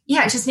like,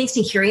 it just makes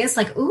me curious,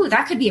 like, ooh,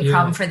 that could be a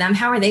problem for them.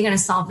 How are they going to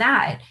solve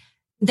that?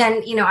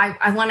 Then,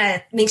 I want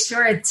to make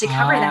sure to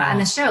cover that on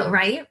the show,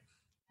 right?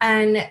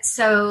 And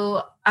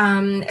so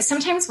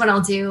sometimes what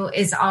I'll do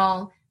is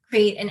I'll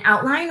create an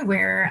outline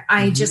where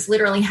I just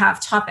literally have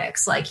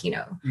topics like,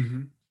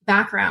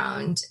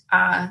 background,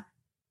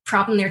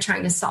 problem they're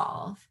trying to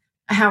solve.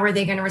 How are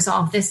they going to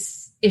resolve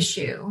this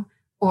issue?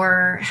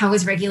 Or how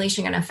is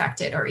regulation going to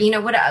affect it? Or,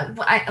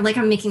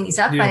 I'm making these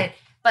up,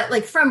 but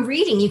like from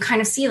reading, you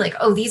kind of see like,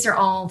 oh, these are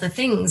all the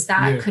things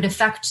that could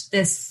affect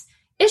this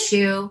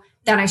issue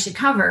that I should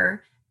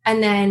cover.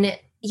 And then,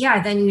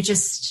 then you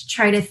just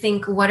try to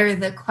think, what are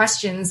the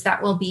questions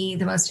that will be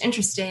the most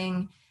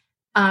interesting?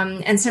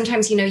 And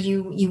sometimes,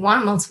 you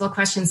want multiple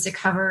questions to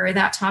cover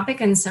that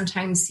topic. And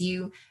sometimes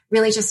you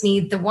really just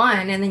need the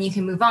one, and then you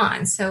can move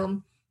on.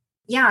 So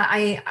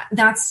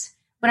that's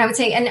what I would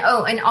say.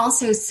 And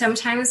also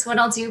sometimes what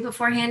I'll do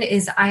beforehand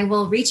is I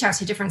will reach out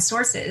to different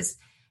sources.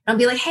 I'll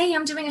be like, hey,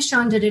 I'm doing a show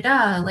on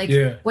da-da-da. Like,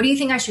 what do you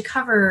think I should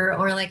cover?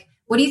 Or like,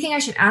 what do you think I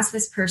should ask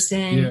this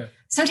person? Yeah.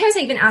 Sometimes I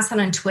even ask that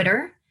on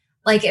Twitter.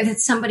 Like if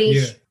it's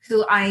somebody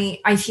who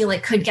I feel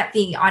like could get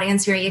the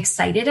audience very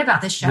excited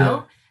about the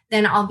show,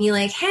 then I'll be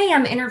like, hey,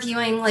 I'm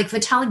interviewing like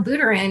Vitalik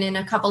Buterin in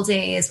a couple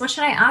days. What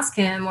should I ask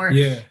him? Or, but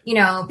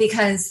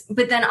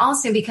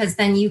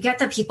then you get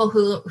the people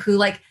who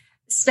like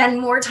spend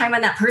more time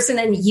on that person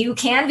than you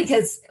can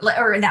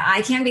that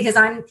I can, because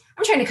I'm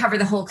trying to cover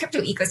the whole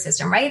crypto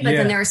ecosystem. Right. But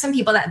then there are some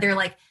people that they're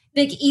like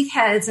big ETH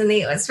heads and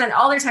they spend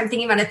all their time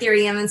thinking about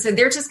Ethereum. And so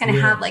they're just going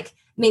to have like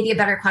maybe a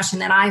better question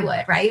than I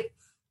would. Right.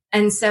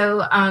 And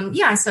so,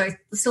 so I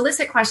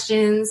solicit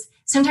questions.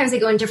 Sometimes I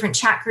go in different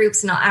chat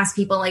groups and I'll ask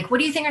people like, what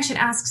do you think I should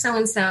ask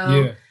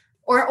so-and-so?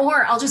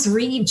 Or I'll just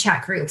read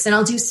chat groups and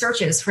I'll do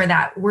searches for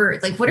that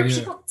word. Like, what are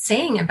people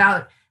saying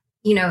about,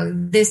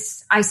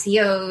 this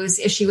ICO's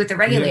issue with the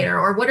regulator,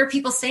 or what are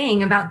people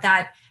saying about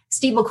that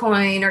stable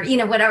coin or,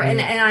 whatever.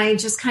 And I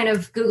just kind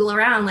of Google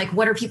around, like,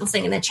 what are people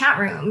saying in the chat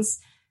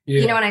rooms?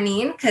 You know what I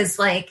mean? Cause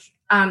like,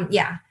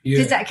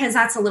 cause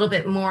that's a little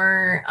bit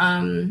more,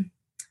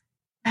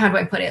 how do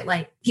I put it?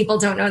 Like people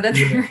don't know that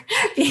they're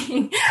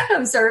being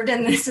observed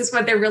and this is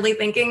what they're really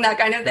thinking, that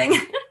kind of thing.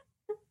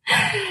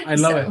 I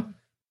love it.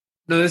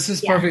 No, this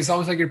is perfect. It's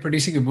almost like you're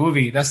producing a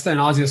movie. That's the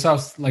analogy. I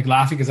was like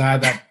laughing because I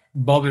had that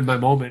bulb in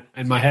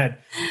my head.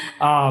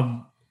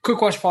 Quick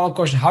question, follow-up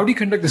question. How do you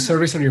conduct the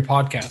surveys on your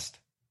podcast?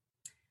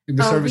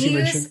 The service you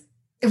mentioned?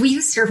 We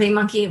use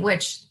SurveyMonkey,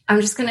 which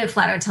I'm just going to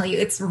flat out tell you,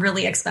 it's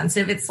really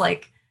expensive. It's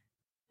like,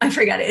 I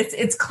forget it.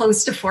 It's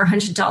close to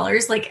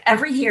 $400. Like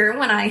every year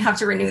when I have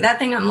to renew that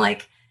thing, I'm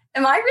like,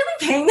 am I really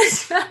paying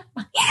this to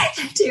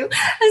do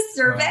a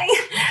survey?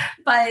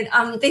 Wow.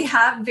 But they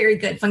have very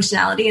good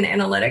functionality and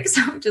analytics.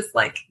 So I'm just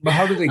like, but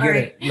how do they get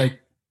it? Like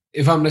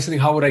if I'm listening,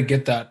 how would I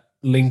get that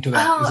link to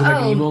that? Is it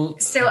like email?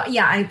 So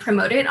I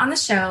promote it on the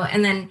show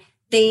and then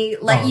they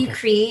let you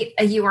create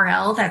a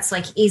URL that's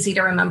like easy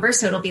to remember.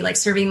 So it'll be like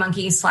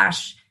SurveyMonkey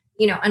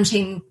 /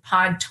 Unchained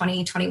Pod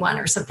 2021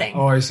 or something.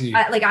 Oh, I see.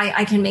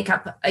 I can make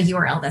up a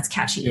URL that's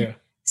catchy. Yeah.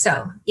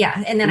 So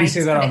and then I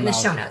just put it in the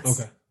show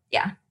notes. Okay.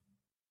 Yeah.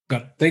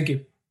 Got it. Thank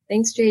you.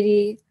 Thanks,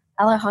 JD.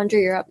 Alejandro,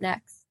 you're up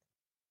next.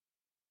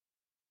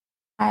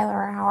 Hi,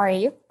 Laura. How are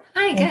you?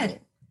 Hi, good.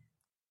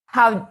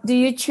 How do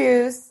you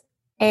choose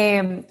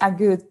a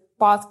good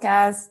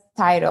podcast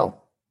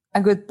title,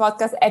 a good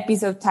podcast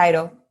episode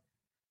title?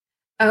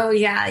 Oh,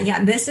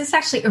 yeah. This is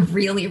actually a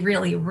really,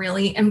 really,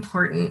 really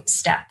important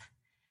step.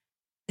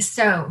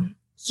 So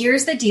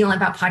here's the deal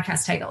about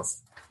podcast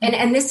titles.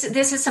 And this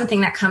is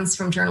something that comes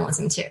from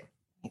journalism too.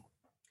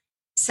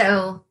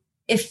 So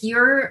if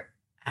your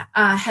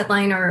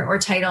headline or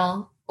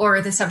title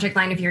or the subject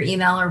line of your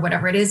email or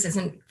whatever it is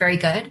isn't very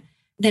good,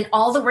 then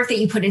all the work that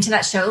you put into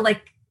that show,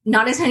 like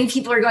not as many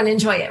people are going to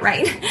enjoy it,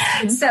 right?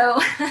 Mm-hmm. So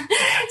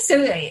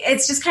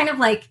it's just kind of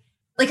like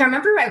I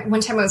remember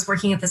one time I was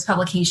working at this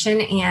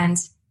publication and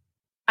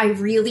I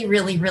really,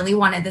 really, really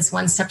wanted this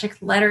one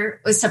subject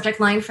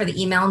line for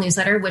the email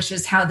newsletter, which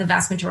is how the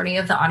vast majority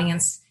of the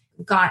audience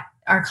got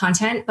our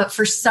content. But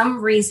for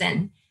some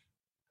reason,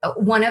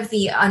 one of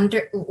the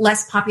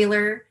less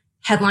popular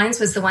headlines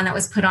was the one that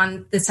was put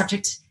on the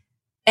subject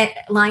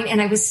line.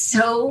 And I was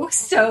so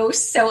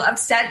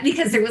upset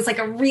because there was like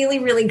a really,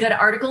 really good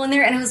article in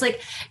there. And I was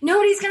like,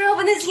 nobody's going to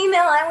open this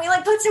email. And we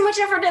like put so much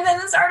effort into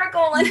this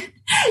article. And,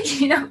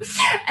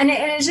 and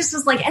it just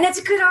was like, and it's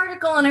a good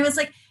article. And I was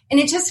like, And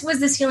it just was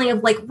this feeling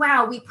of like,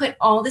 wow, we put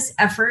all this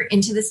effort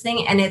into this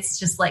thing and it's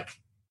just like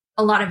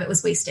a lot of it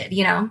was wasted,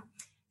 you know?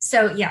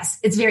 So yes,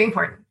 it's very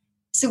important.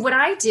 So what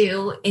I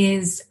do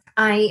is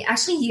I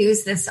actually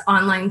use this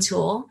online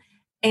tool,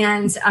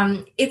 and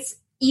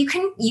you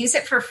can use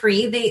it for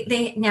free.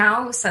 They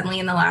now suddenly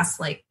in the last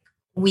like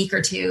week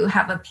or two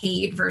have a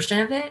paid version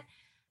of it.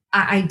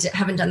 I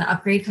haven't done the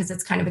upgrade because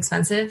it's kind of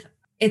expensive.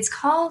 It's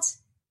called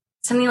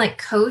something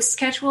like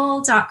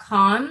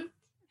coschedule.com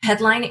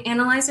headline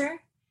analyzer.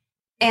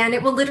 And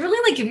it will literally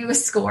like give you a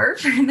score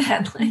for the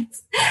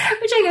headlines,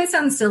 which I know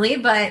sounds silly,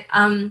 but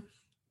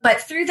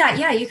through that,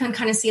 yeah, you can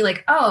kind of see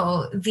like,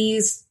 oh,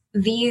 these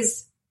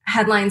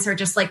headlines are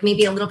just like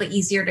maybe a little bit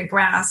easier to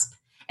grasp.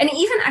 And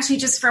even actually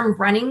just from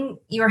running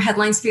your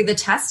headlines through the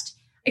test,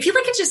 I feel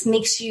like it just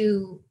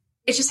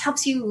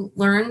helps you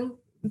learn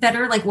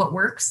better, like what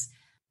works.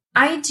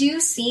 I do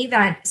see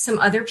that some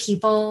other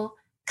people,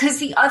 because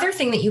the other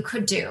thing that you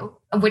could do,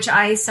 which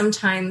I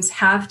sometimes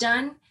have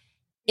done,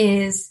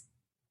 is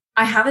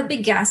I have a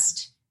big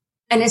guest,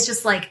 and it's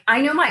just like,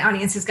 I know my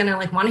audience is going to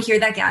like want to hear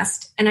that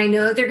guest. And I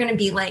know they're going to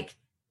be like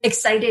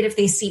excited if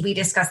they see we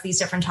discuss these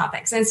different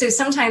topics. And so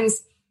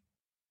sometimes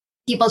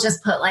people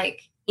just put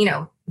like, you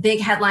know, big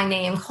headline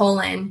name,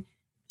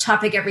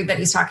 topic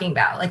everybody's talking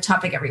about,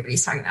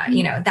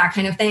 you know, that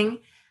kind of thing.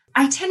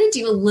 I tend to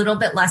do a little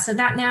bit less of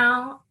that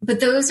now,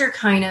 but those are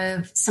kind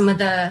of some of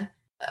the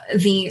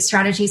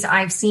strategies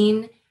I've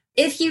seen.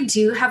 If you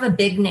do have a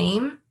big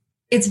name,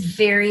 it's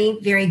very,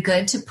 very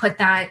good to put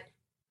that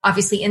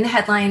obviously in the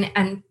headline,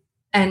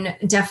 and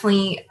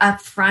definitely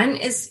up front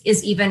is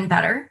even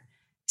better.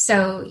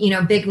 So, you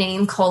know, big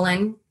name,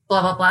 blah,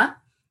 blah, blah.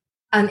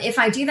 If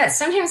I do that,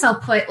 sometimes I'll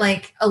put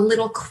like a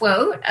little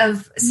quote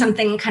of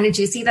something kind of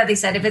juicy that they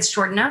said if it's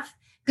short enough,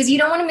 because you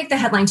don't want to make the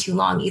headline too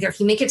long either.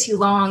 If you make it too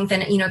long,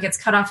 then, you know, it gets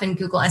cut off in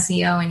Google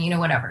SEO and, you know,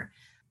 whatever.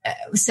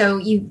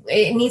 So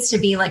it needs to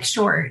be like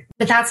short,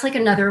 but that's like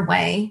another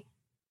way.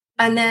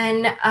 And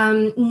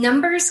then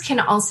numbers can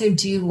also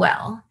do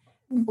well.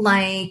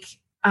 Like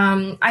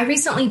I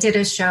recently did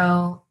a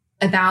show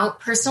about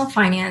personal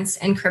finance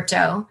and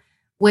crypto,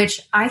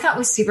 which I thought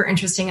was super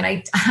interesting. And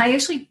I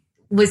actually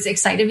was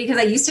excited because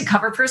I used to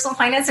cover personal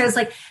finance. I was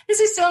like, this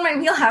is so in my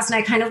wheelhouse. And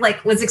I kind of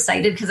like was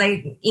excited because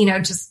I, you know,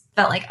 just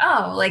felt like,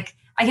 oh, like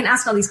I can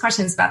ask all these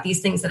questions about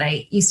these things that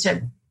I used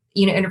to,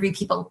 you know, interview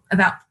people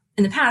about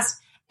in the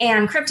past,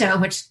 and crypto,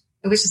 which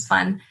was just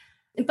fun.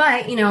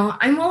 But, you know,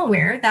 I'm well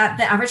aware that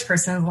the average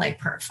person, like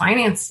per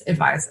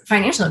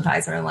financial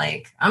advisor,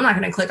 like, I'm not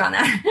going to click on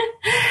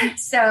that.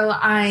 So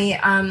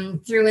I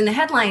threw in the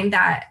headline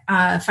that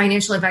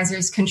financial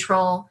advisors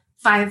control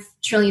 $5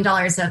 trillion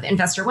of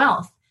investor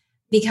wealth,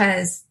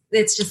 because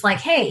it's just like,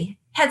 hey,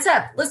 heads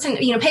up, listen,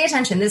 you know, pay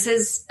attention. This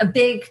is a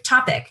big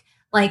topic.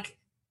 Like,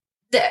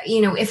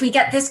 you know, if we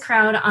get this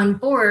crowd on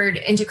board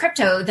into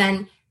crypto,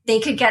 then they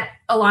could get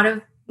a lot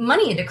of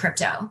money into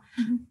crypto.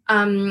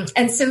 Mm-hmm.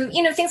 And so,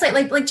 you know, things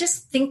like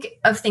just think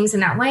of things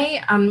in that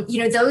way.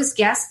 You know, those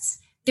guests,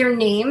 their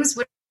names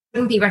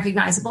wouldn't be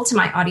recognizable to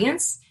my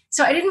audience.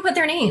 So I didn't put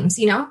their names,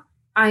 you know,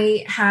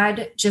 I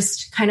had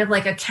just kind of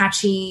like a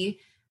catchy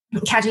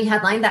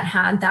headline that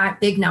had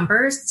that big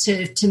numbers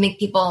to make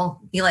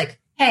people be like,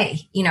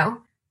 hey, you know,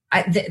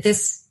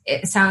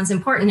 it sounds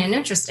important and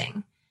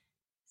interesting.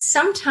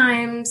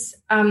 Sometimes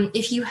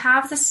if you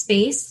have the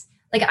space,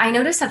 like I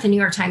noticed that the New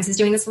York Times is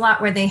doing this a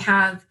lot, where they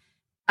have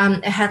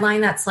a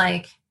headline that's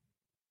like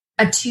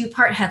a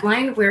 2-part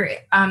headline where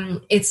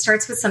it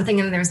starts with something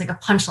and there's like a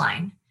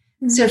punchline.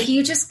 Mm-hmm. So if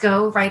you just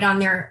go right on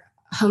their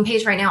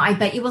homepage right now, I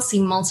bet you will see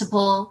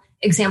multiple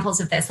examples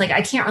of this. Like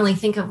I can't really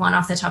think of one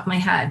off the top of my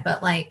head,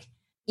 but like,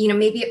 you know,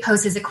 maybe it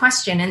poses a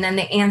question and then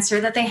the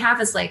answer that they have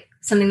is like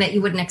something that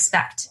you wouldn't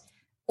expect.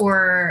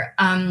 Or,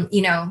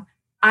 you know,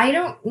 I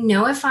don't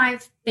know if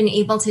I've been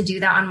able to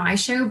do that on my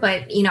show,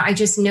 but, you know, I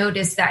just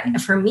noticed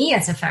that for me,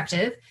 it's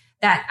effective,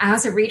 that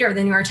as a reader of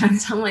the New York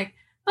Times, I'm like,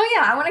 oh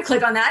yeah, I want to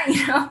click on that,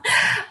 you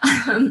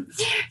know?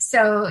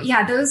 So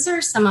yeah, those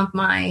are some of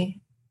my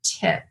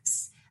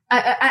tips.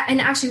 And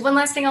actually one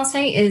last thing I'll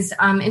say is,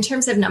 in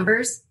terms of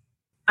numbers,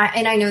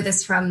 and I know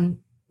this from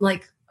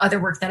like other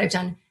work that I've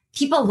done,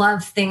 people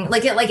love things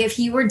like if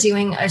you were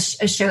doing a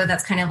show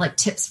that's kind of like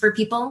tips for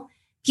people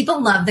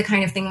love the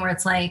kind of thing where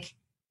it's like,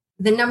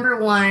 the number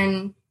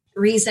one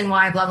reason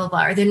why, blah, blah,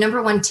 blah, or the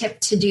number one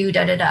tip to do,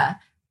 da, da, da,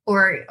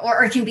 or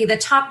it can be the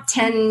top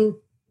 10,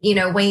 you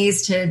know,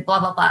 ways to blah,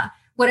 blah, blah,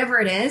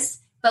 whatever it is.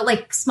 But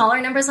like smaller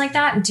numbers like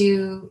that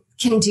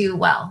can do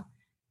well.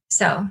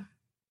 So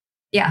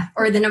yeah.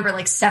 Or the number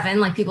like 7,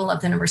 like people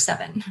love the number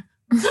 7.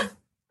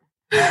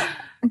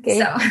 Okay.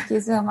 So. Thank you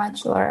so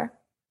much, Laura.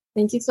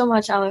 Thank you so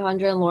much,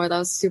 Alejandra and Laura. That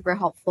was super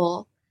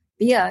helpful.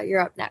 Bia,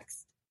 you're up next.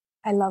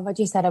 I love what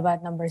you said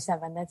about number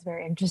 7. That's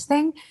very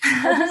interesting.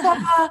 I just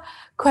have a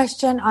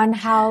question on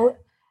how,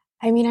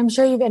 I mean, I'm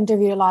sure you've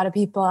interviewed a lot of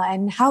people,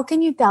 and how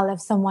can you tell if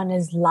someone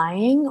is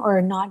lying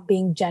or not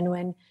being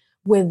genuine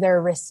with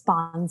their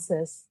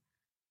responses?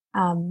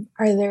 Are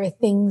there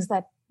things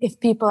that, if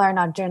people are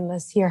not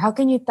journalists here, how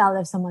can you tell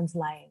if someone's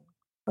lying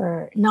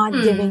or not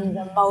giving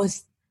the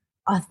most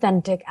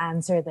authentic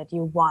answer that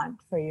you want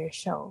for your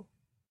show?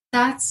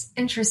 That's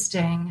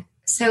interesting.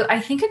 So I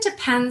think it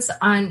depends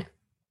on,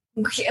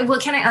 well,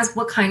 can I ask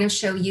what kind of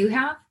show you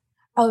have?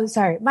 Oh,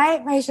 sorry.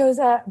 My show's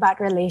about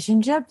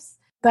relationships,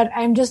 but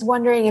I'm just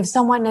wondering if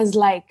someone is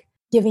like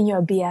giving you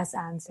a BS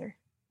answer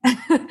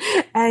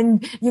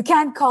and you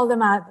can't call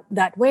them out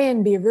that way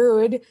and be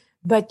rude,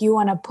 but you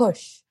want to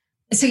push.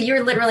 So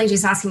you're literally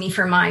just asking me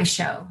for my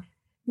show.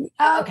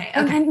 Okay.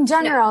 In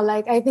general,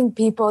 like I think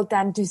people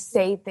tend to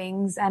say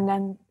things and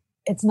then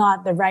it's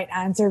not the right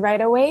answer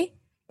right away.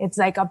 It's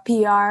like a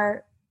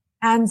PR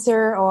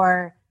answer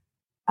or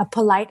a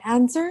polite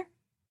answer.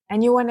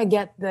 And you want to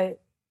get the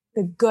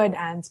good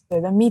answer,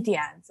 the meaty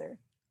answer.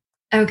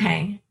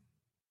 Okay.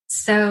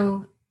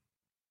 So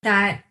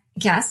that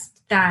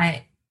guest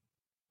that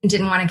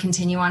didn't want to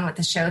continue on with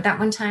the show that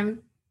one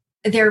time,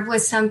 there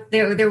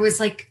was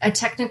like a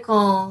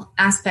technical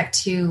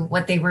aspect to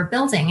what they were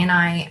building. And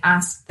I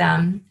asked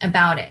them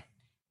about it.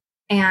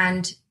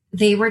 And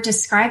they were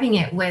describing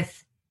it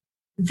with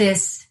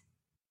this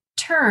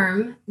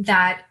term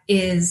that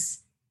is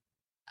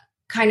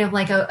kind of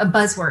like a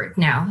buzzword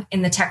now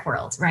in the tech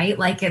world, right?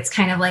 Like it's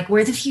kind of like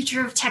where the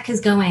future of tech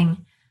is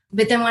going.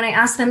 But then when I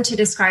asked them to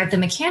describe the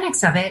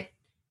mechanics of it,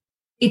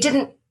 it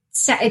didn't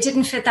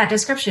fit that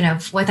description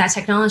of what that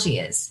technology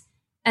is.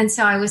 And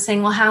so I was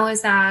saying, well, how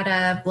is that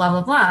a blah,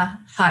 blah, blah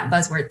hot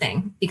buzzword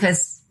thing?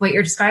 Because what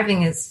you're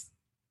describing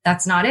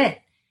that's not it.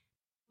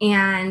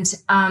 And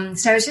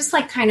so I was just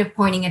like kind of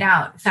pointing it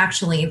out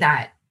factually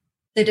that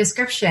the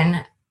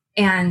description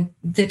and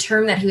the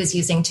term that he was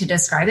using to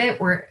describe it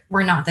were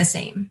not the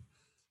same.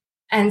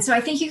 And so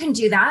I think you can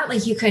do that.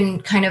 Like you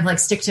can kind of like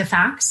stick to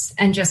facts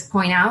and just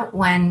point out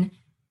when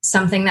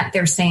something that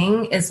they're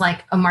saying is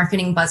like a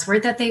marketing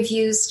buzzword that they've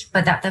used,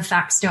 but that the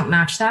facts don't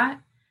match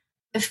that.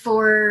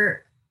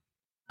 For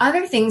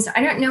other things,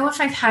 I don't know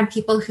if I've had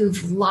people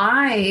who've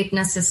lied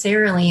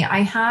necessarily. I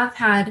have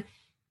had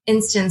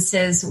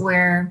instances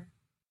where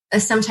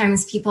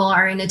sometimes people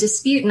are in a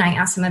dispute and I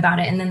ask them about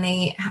it and then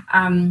they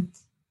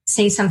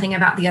say something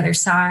about the other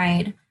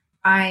side.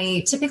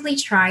 I typically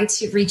try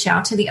to reach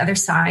out to the other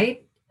side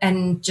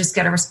and just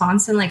get a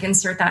response and like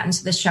insert that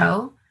into the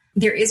show.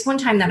 There is one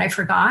time that I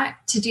forgot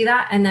to do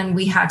that and then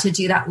we had to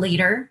do that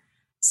later.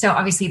 So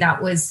obviously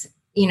that was,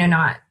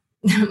 not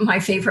my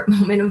favorite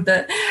moment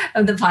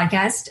of the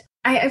podcast.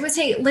 I would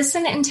say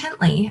listen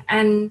intently.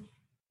 And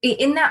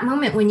in that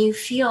moment, when you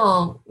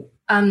feel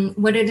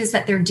what it is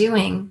that they're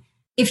doing,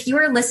 if you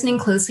are listening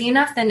closely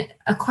enough, then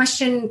a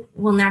question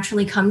will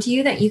naturally come to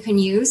you that you can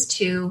use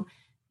to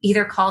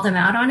either call them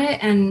out on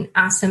it and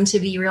ask them to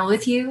be real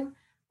with you.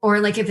 Or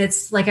like if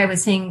it's like I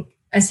was saying,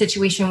 a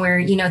situation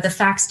where, the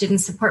facts didn't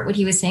support what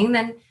he was saying,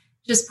 then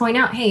just point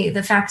out, hey,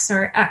 the facts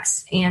are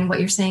X and what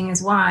you're saying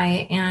is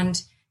Y.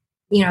 And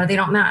they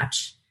don't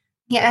match.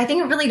 Yeah, I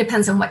think it really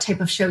depends on what type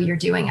of show you're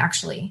doing,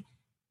 actually.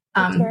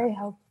 It's very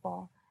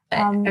helpful.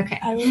 Okay.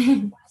 I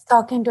was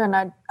talking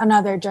to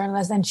another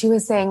journalist, and she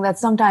was saying that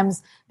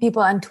sometimes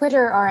people on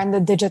Twitter or in the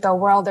digital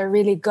world are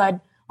really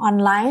good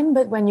online,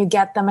 but when you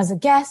get them as a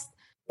guest,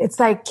 it's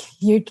like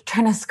you're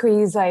trying to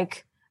squeeze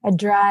like a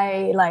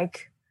dry,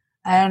 like,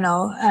 I don't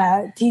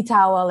know, tea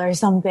towel or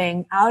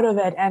something out of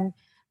it. And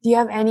do you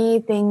have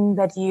anything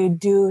that you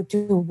do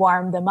to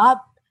warm them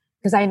up?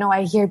 Because I know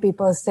I hear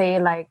people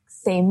say like,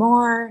 say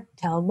more,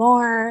 tell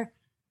more,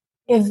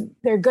 if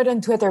they're good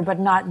on Twitter, but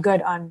not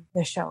good on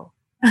the show.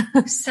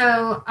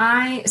 So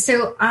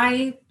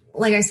I,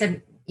 like I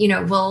said,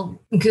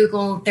 will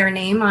Google their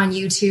name on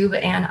YouTube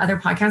and other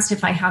podcasts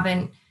if I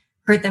haven't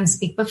heard them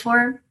speak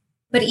before.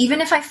 But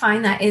even if I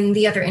find that in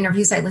the other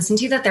interviews I listen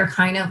to that they're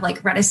kind of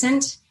like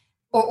reticent,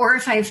 or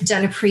if I've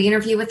done a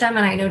pre-interview with them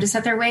and I notice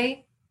that they're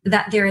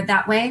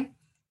that way,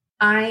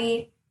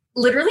 I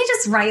literally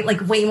just write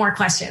like way more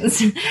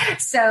questions.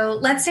 So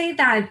let's say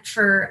that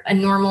for a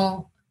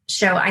normal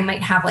show, I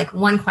might have like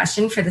one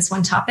question for this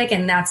one topic,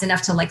 and that's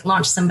enough to like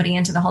launch somebody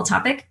into the whole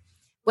topic.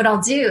 What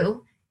I'll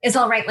do is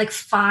I'll write like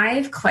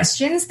 5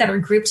 questions that are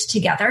grouped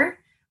together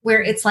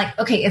where it's like,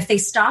 okay, if they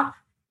stop,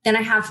 then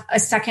I have a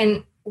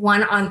second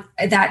one on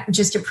that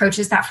just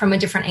approaches that from a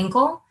different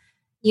angle.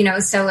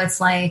 So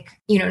it's like,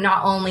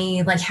 not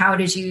only like, how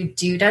did you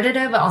do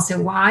but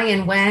also why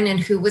and when and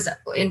who was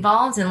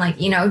involved and like,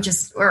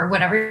 just, or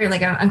whatever,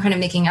 like I'm kind of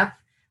making up,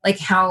 like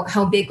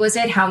how big was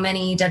it? How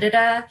many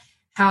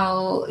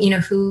how,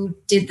 who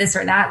did this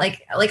or that?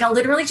 Like I'll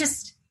literally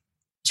just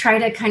try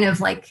to kind of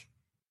like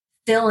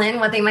fill in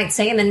what they might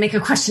say and then make a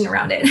question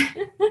around it.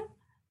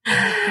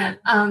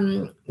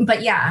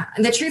 But yeah,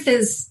 the truth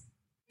is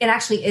it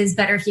actually is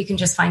better if you can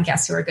just find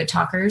guests who are good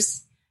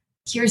talkers.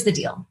 Here's the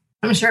deal.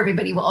 I'm sure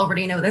everybody will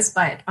already know this,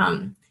 but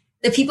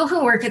the people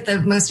who work at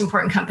the most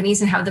important companies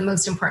and have the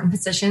most important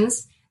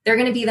positions, they're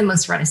going to be the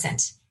most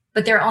reticent,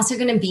 but they're also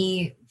going to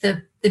be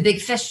the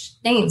big fish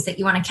names that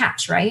you want to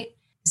catch, right?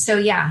 So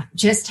yeah,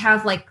 just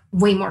have like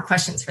way more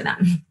questions for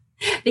them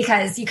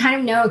because you kind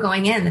of know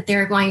going in that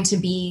they're going to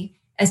be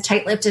as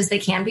tight-lipped as they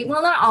can be.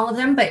 Well, not all of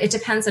them, but it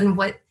depends on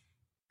what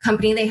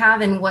company they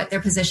have and what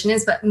their position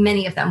is, but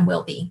many of them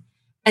will be.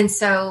 And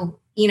so,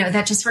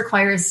 that just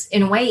requires,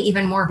 in a way,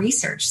 even more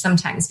research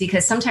sometimes,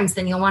 because sometimes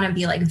then you'll want to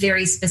be like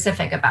very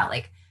specific about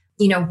like,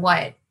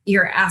 what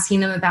you're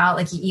asking them about.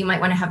 Like you might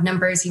want to have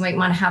numbers, you might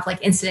want to have like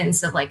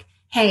incidents of like,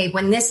 hey,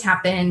 when this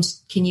happened,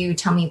 can you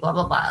tell me blah,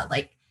 blah, blah.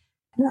 Like,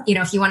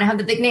 if you want to have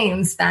the big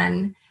names,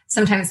 then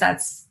sometimes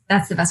that's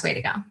the best way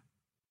to go.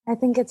 I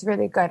think it's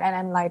really good and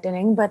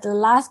enlightening. But the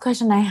last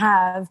question I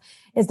have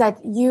is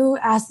that you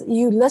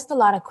list a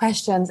lot of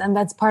questions, and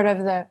that's part of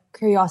the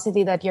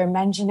curiosity that you're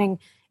mentioning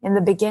in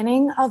the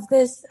beginning of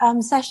this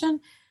session.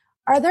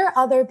 Are there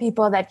other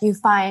people that you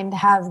find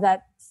have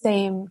that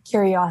same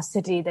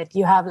curiosity that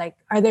you have? Like,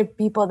 are there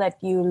people that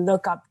you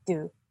look up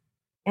to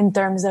in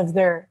terms of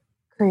their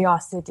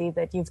curiosity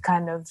that you've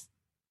kind of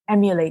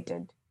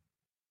emulated?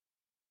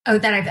 Oh,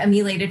 that I've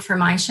emulated for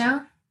my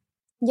show?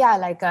 Yeah,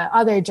 like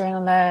other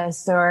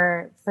journalists,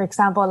 or for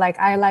example, like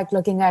I like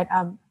looking at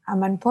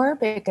Amanpour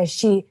because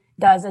she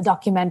does a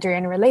documentary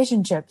on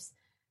relationships.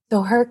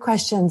 So her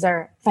questions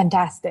are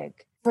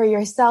fantastic. For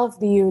yourself,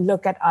 do you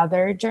look at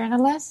other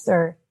journalists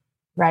or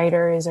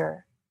writers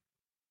or?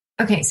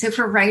 Okay, so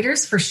for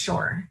writers, for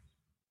sure.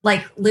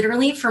 Like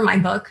literally for my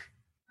book,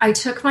 I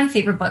took my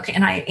favorite book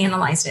and I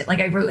analyzed it. Like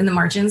I wrote in the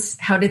margins,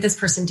 how did this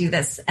person do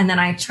this? And then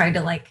I tried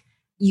to like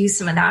use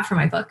some of that for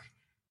my book.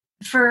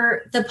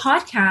 For the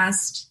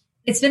podcast,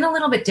 it's been a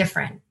little bit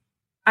different.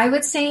 I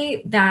would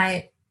say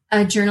that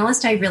a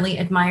journalist I really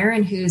admire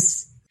and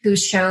whose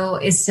show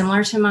is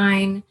similar to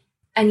mine,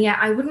 and yet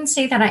I wouldn't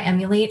say that I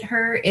emulate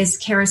her, is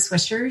Kara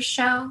Swisher's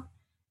show.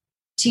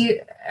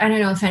 I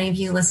don't know if any of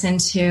you listen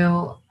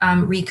to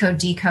Recode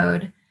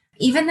Decode.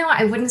 Even though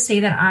I wouldn't say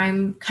that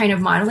I'm kind of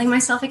modeling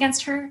myself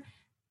against her,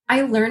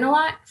 I learn a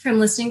lot from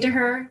listening to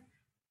her.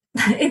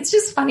 It's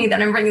just funny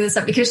that I'm bringing this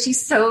up because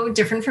she's so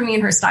different from me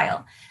in her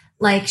style.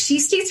 Like she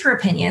states her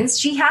opinions.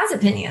 She has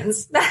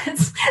opinions.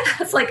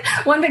 That's like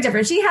one big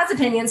difference. She has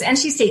opinions and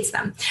she states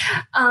them.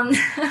 And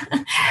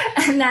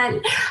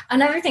then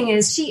another thing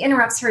is she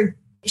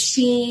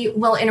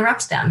will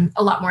interrupt them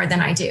a lot more than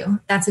I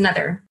do. That's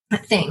another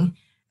thing.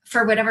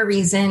 For whatever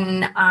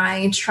reason,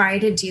 I try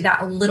to do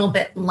that a little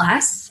bit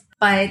less,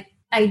 but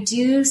I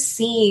do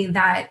see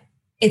that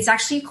it's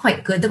actually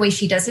quite good the way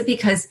she does it,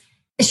 because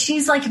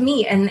she's like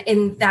me, and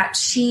in that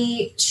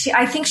she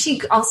I think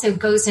she also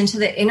goes into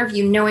the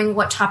interview knowing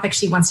what topic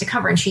she wants to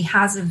cover, and she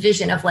has a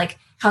vision of like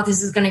how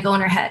this is going to go in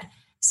her head.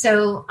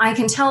 So I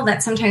can tell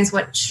that sometimes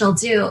what she'll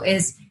do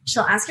is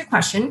she'll ask a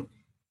question,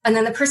 and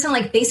then the person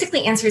like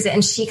basically answers it,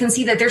 and she can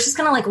see that they're just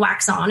going to like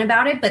wax on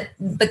about it, but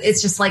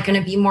it's just like going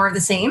to be more of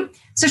the same.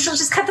 So she'll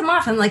just cut them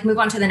off and like move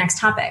on to the next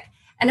topic.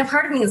 And a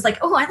part of me is like,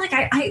 oh,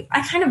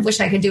 I kind of wish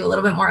I could do a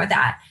little bit more of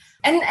that.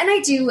 And I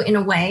do in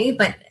a way,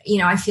 but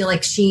I feel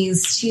like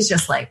she's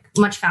just like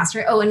much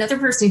faster. Oh, another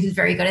person who's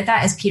very good at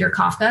that is Peter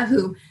Kafka,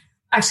 who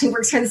actually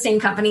works for the same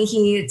company.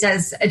 He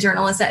does a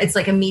journalist. It's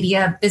like a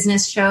media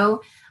business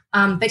show.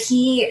 But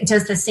he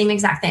does the same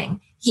exact thing.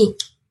 He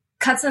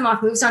cuts them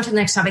off, moves on to the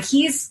next topic.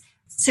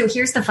 So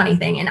here's the funny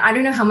thing. And I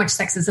don't know how much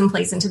sexism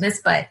plays into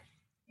this, but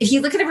if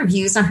you look at the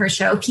reviews on her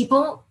show,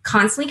 people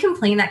constantly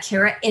complain that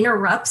Kara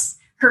interrupts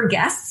her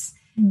guests.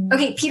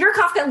 Okay, Peter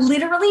Kafka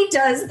literally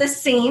does the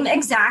same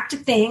exact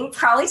thing,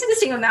 probably to the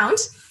same amount.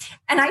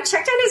 And I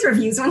checked out his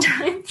reviews one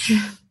time.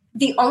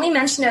 The only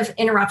mention of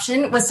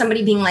interruption was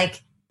somebody being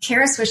like,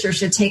 Kara Swisher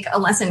should take a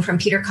lesson from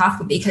Peter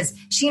Kafka because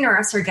she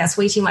interrupts her guests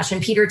way too much and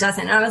Peter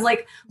doesn't. And I was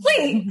like,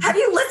 wait, have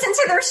you listened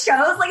to their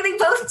shows? Like they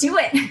both do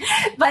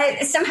it. But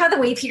somehow the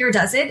way Peter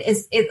does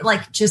it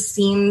like just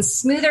seems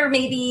smoother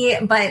maybe.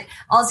 But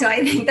also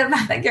I think the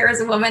fact that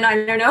Kara's a woman,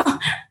 I don't know.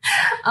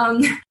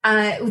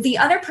 The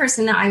other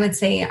person that I would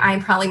say I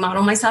probably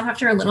model myself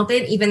after a little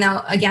bit, even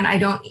though again, I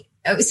don't.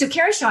 So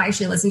Kara's show I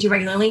actually listen to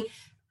regularly.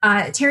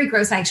 Terry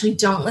Gross I actually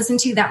don't listen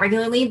to that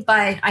regularly,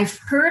 but I've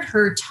heard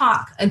her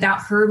talk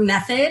about her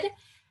method.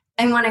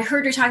 And when I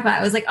heard her talk about it,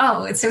 I was like,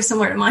 oh, it's so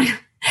similar to mine.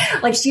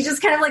 Like she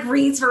just kind of like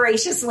reads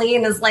voraciously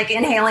and is like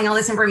inhaling all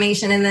this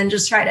information and then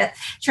just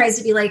tries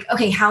to be like,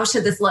 okay, how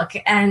should this look?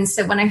 And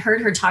so when I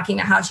heard her talking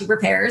about how she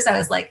prepares, I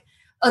was like,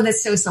 oh,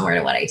 that's so similar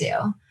to what I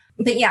do.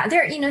 But yeah,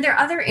 there are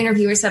other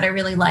interviewers that I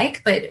really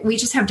like, but we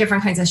just have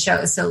different kinds of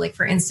shows. So like,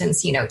 for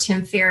instance,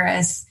 Tim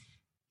Ferriss,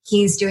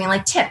 he's doing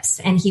like tips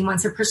and he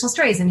wants their personal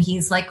stories and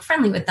he's like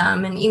friendly with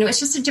them. And, it's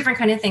just a different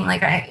kind of thing.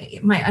 Like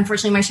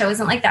unfortunately my show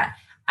isn't like that.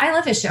 I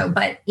love his show,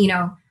 but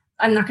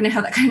I'm not going to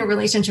have that kind of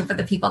relationship with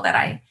the people that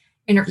I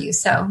interview.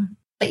 So,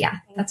 but yeah,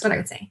 that's what I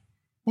would say.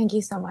 Thank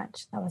you so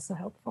much. That was so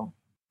helpful.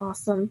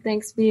 Awesome.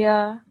 Thanks,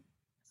 Via.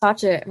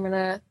 Sachin, I'm going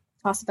to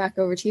toss it back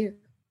over to you.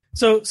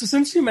 So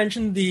since you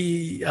mentioned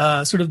the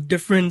sort of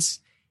difference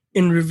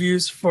in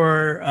reviews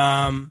for,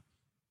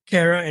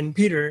 Kara and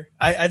Peter,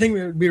 I think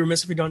we would be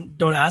remiss if we don't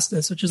ask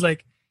this, which is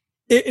like,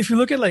 if you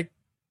look at like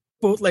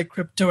both like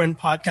crypto and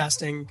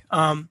podcasting,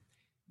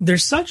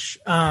 there's such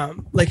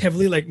like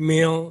heavily like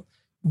male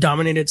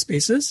dominated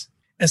spaces.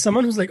 As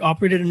someone who's like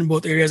operated in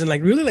both areas and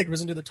like really like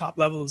risen to the top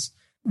levels,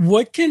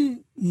 what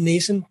can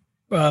nascent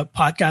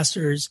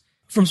podcasters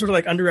from sort of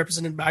like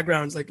underrepresented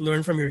backgrounds like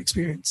learn from your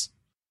experience?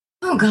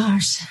 Oh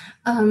gosh.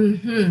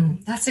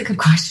 That's a good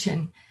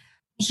question.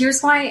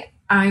 Here's why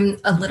I'm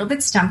a little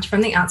bit stumped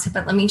from the outset,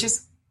 but let me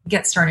just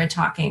get started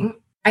talking.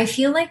 I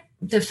feel like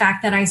the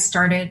fact that I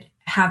started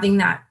having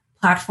that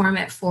platform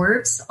at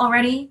Forbes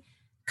already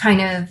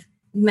kind of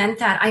meant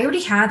that I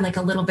already had like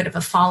a little bit of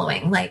a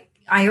following. Like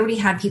I already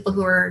had people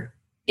who were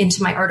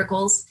into my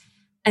articles.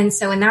 And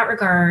so in that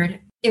regard,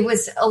 it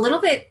was a little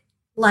bit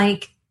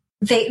like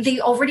they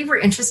already were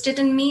interested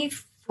in me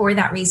for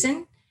that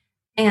reason.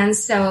 And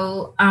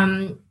so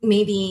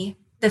maybe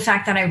the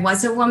fact that I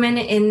was a woman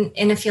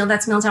in a field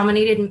that's male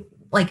dominated,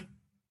 like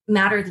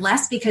mattered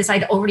less because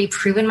I'd already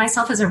proven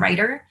myself as a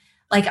writer.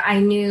 Like I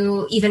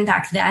knew even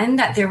back then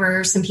that there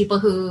were some people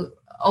who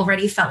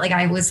already felt like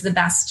I was the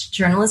best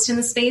journalist in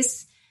the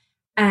space.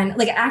 And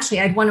like,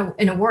 actually I'd won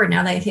an award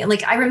now that I think,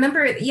 like, I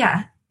remember,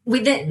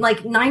 within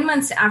like 9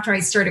 months after I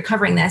started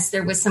covering this,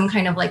 there was some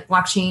kind of like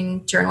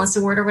blockchain journalist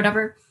award or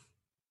whatever.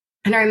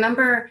 And I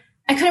remember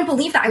I couldn't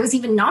believe that I was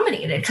even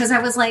nominated because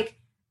I was like,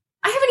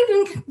 I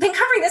haven't even been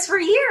covering this for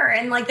a year.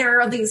 And like, there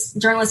are all these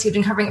journalists who've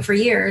been covering it for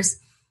years.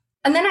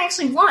 And then I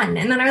actually won.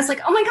 And then I was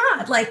like, oh my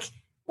God, like,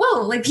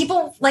 whoa, like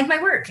people like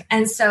my work.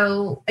 And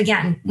so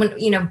again,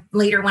 when,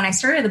 later when I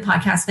started the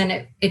podcast,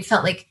 then it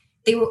felt like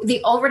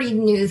they already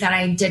knew that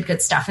I did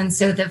good stuff. And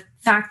so the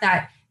fact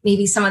that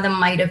maybe some of them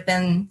might have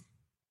been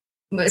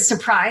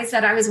surprised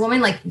that I was a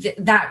woman, like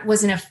that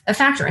wasn't a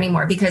factor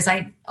anymore because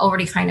I'd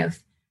already kind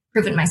of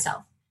proven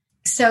myself.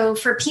 So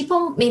for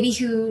people maybe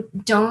who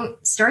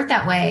don't start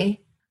that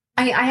way,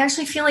 I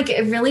actually feel like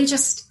it really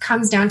just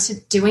comes down to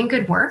doing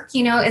good work.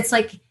 It's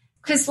like,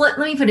 because let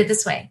me put it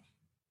this way.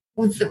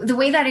 The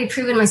way that I'd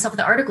proven myself with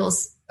the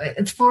articles,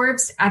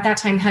 Forbes at that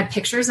time had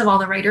pictures of all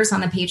the writers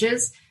on the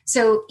pages.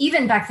 So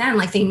even back then,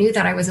 like they knew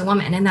that I was a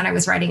woman and that I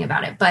was writing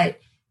about it. But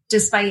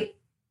despite,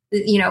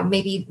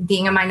 maybe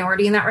being a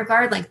minority in that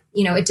regard, like,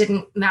 it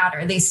didn't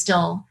matter. They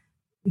still,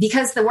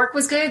 because the work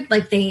was good,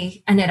 like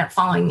they ended up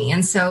following me.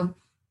 And so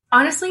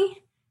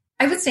honestly,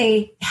 I would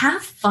say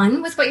have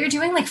fun with what you're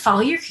doing, like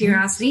follow your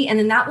curiosity, and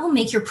then that will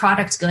make your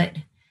product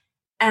good.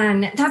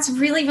 And that's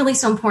really, really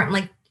so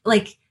important.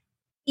 Like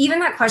even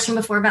that question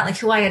before about like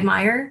who I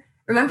admire.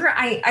 Remember,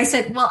 I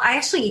said, well, I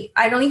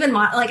don't even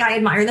I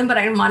admire them, but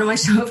I don't model my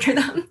show after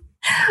them.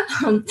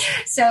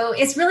 So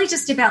it's really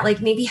just about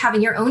like maybe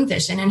having your own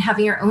vision and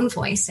having your own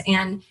voice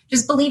and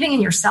just believing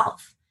in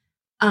yourself.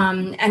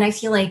 And I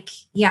feel like,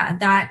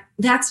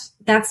 that's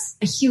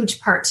a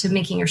huge part to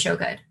making your show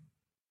good.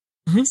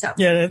 Mm-hmm. So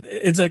yeah,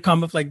 it's a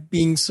combo of like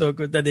being so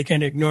good that they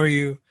can't ignore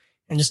you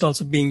and just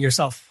also being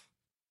yourself.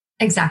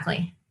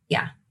 Exactly.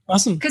 Yeah.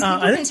 Awesome. Because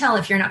people can tell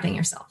if you're not being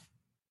yourself.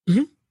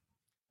 Mm-hmm.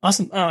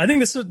 Awesome. I think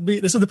this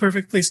is the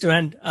perfect place to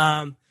end.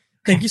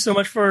 Thank you so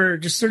much for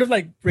just sort of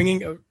like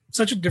bringing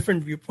such a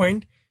different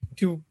viewpoint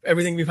to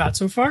everything we've had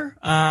so far.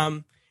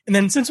 And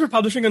then since we're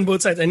publishing on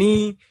both sides,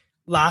 any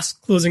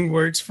last closing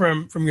words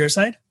from your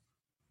side?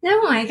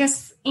 No, I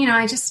guess,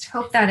 I just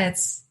hope that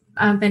it's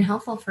been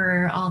helpful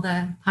for all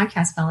the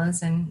podcast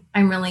fellows. And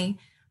I'm really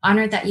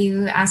honored that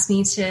you asked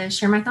me to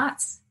share my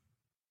thoughts.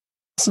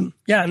 Awesome.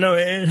 Yeah, no,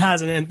 it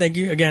has. And thank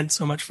you again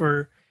so much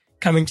for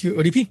coming to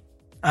ODP.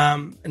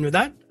 And with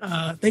that,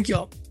 thank you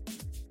all.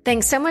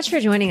 Thanks so much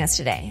for joining us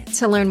today.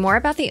 To learn more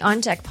about the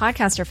On Deck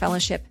Podcaster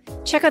Fellowship,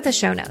 check out the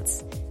show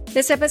notes.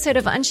 This episode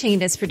of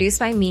Unchained is produced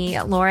by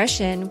me, Laura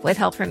Shin, with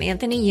help from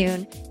Anthony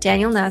Yoon,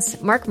 Daniel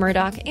Nuss, Mark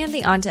Murdoch, and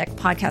the On Deck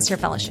Podcaster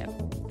Fellowship.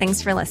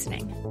 Thanks for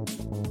listening.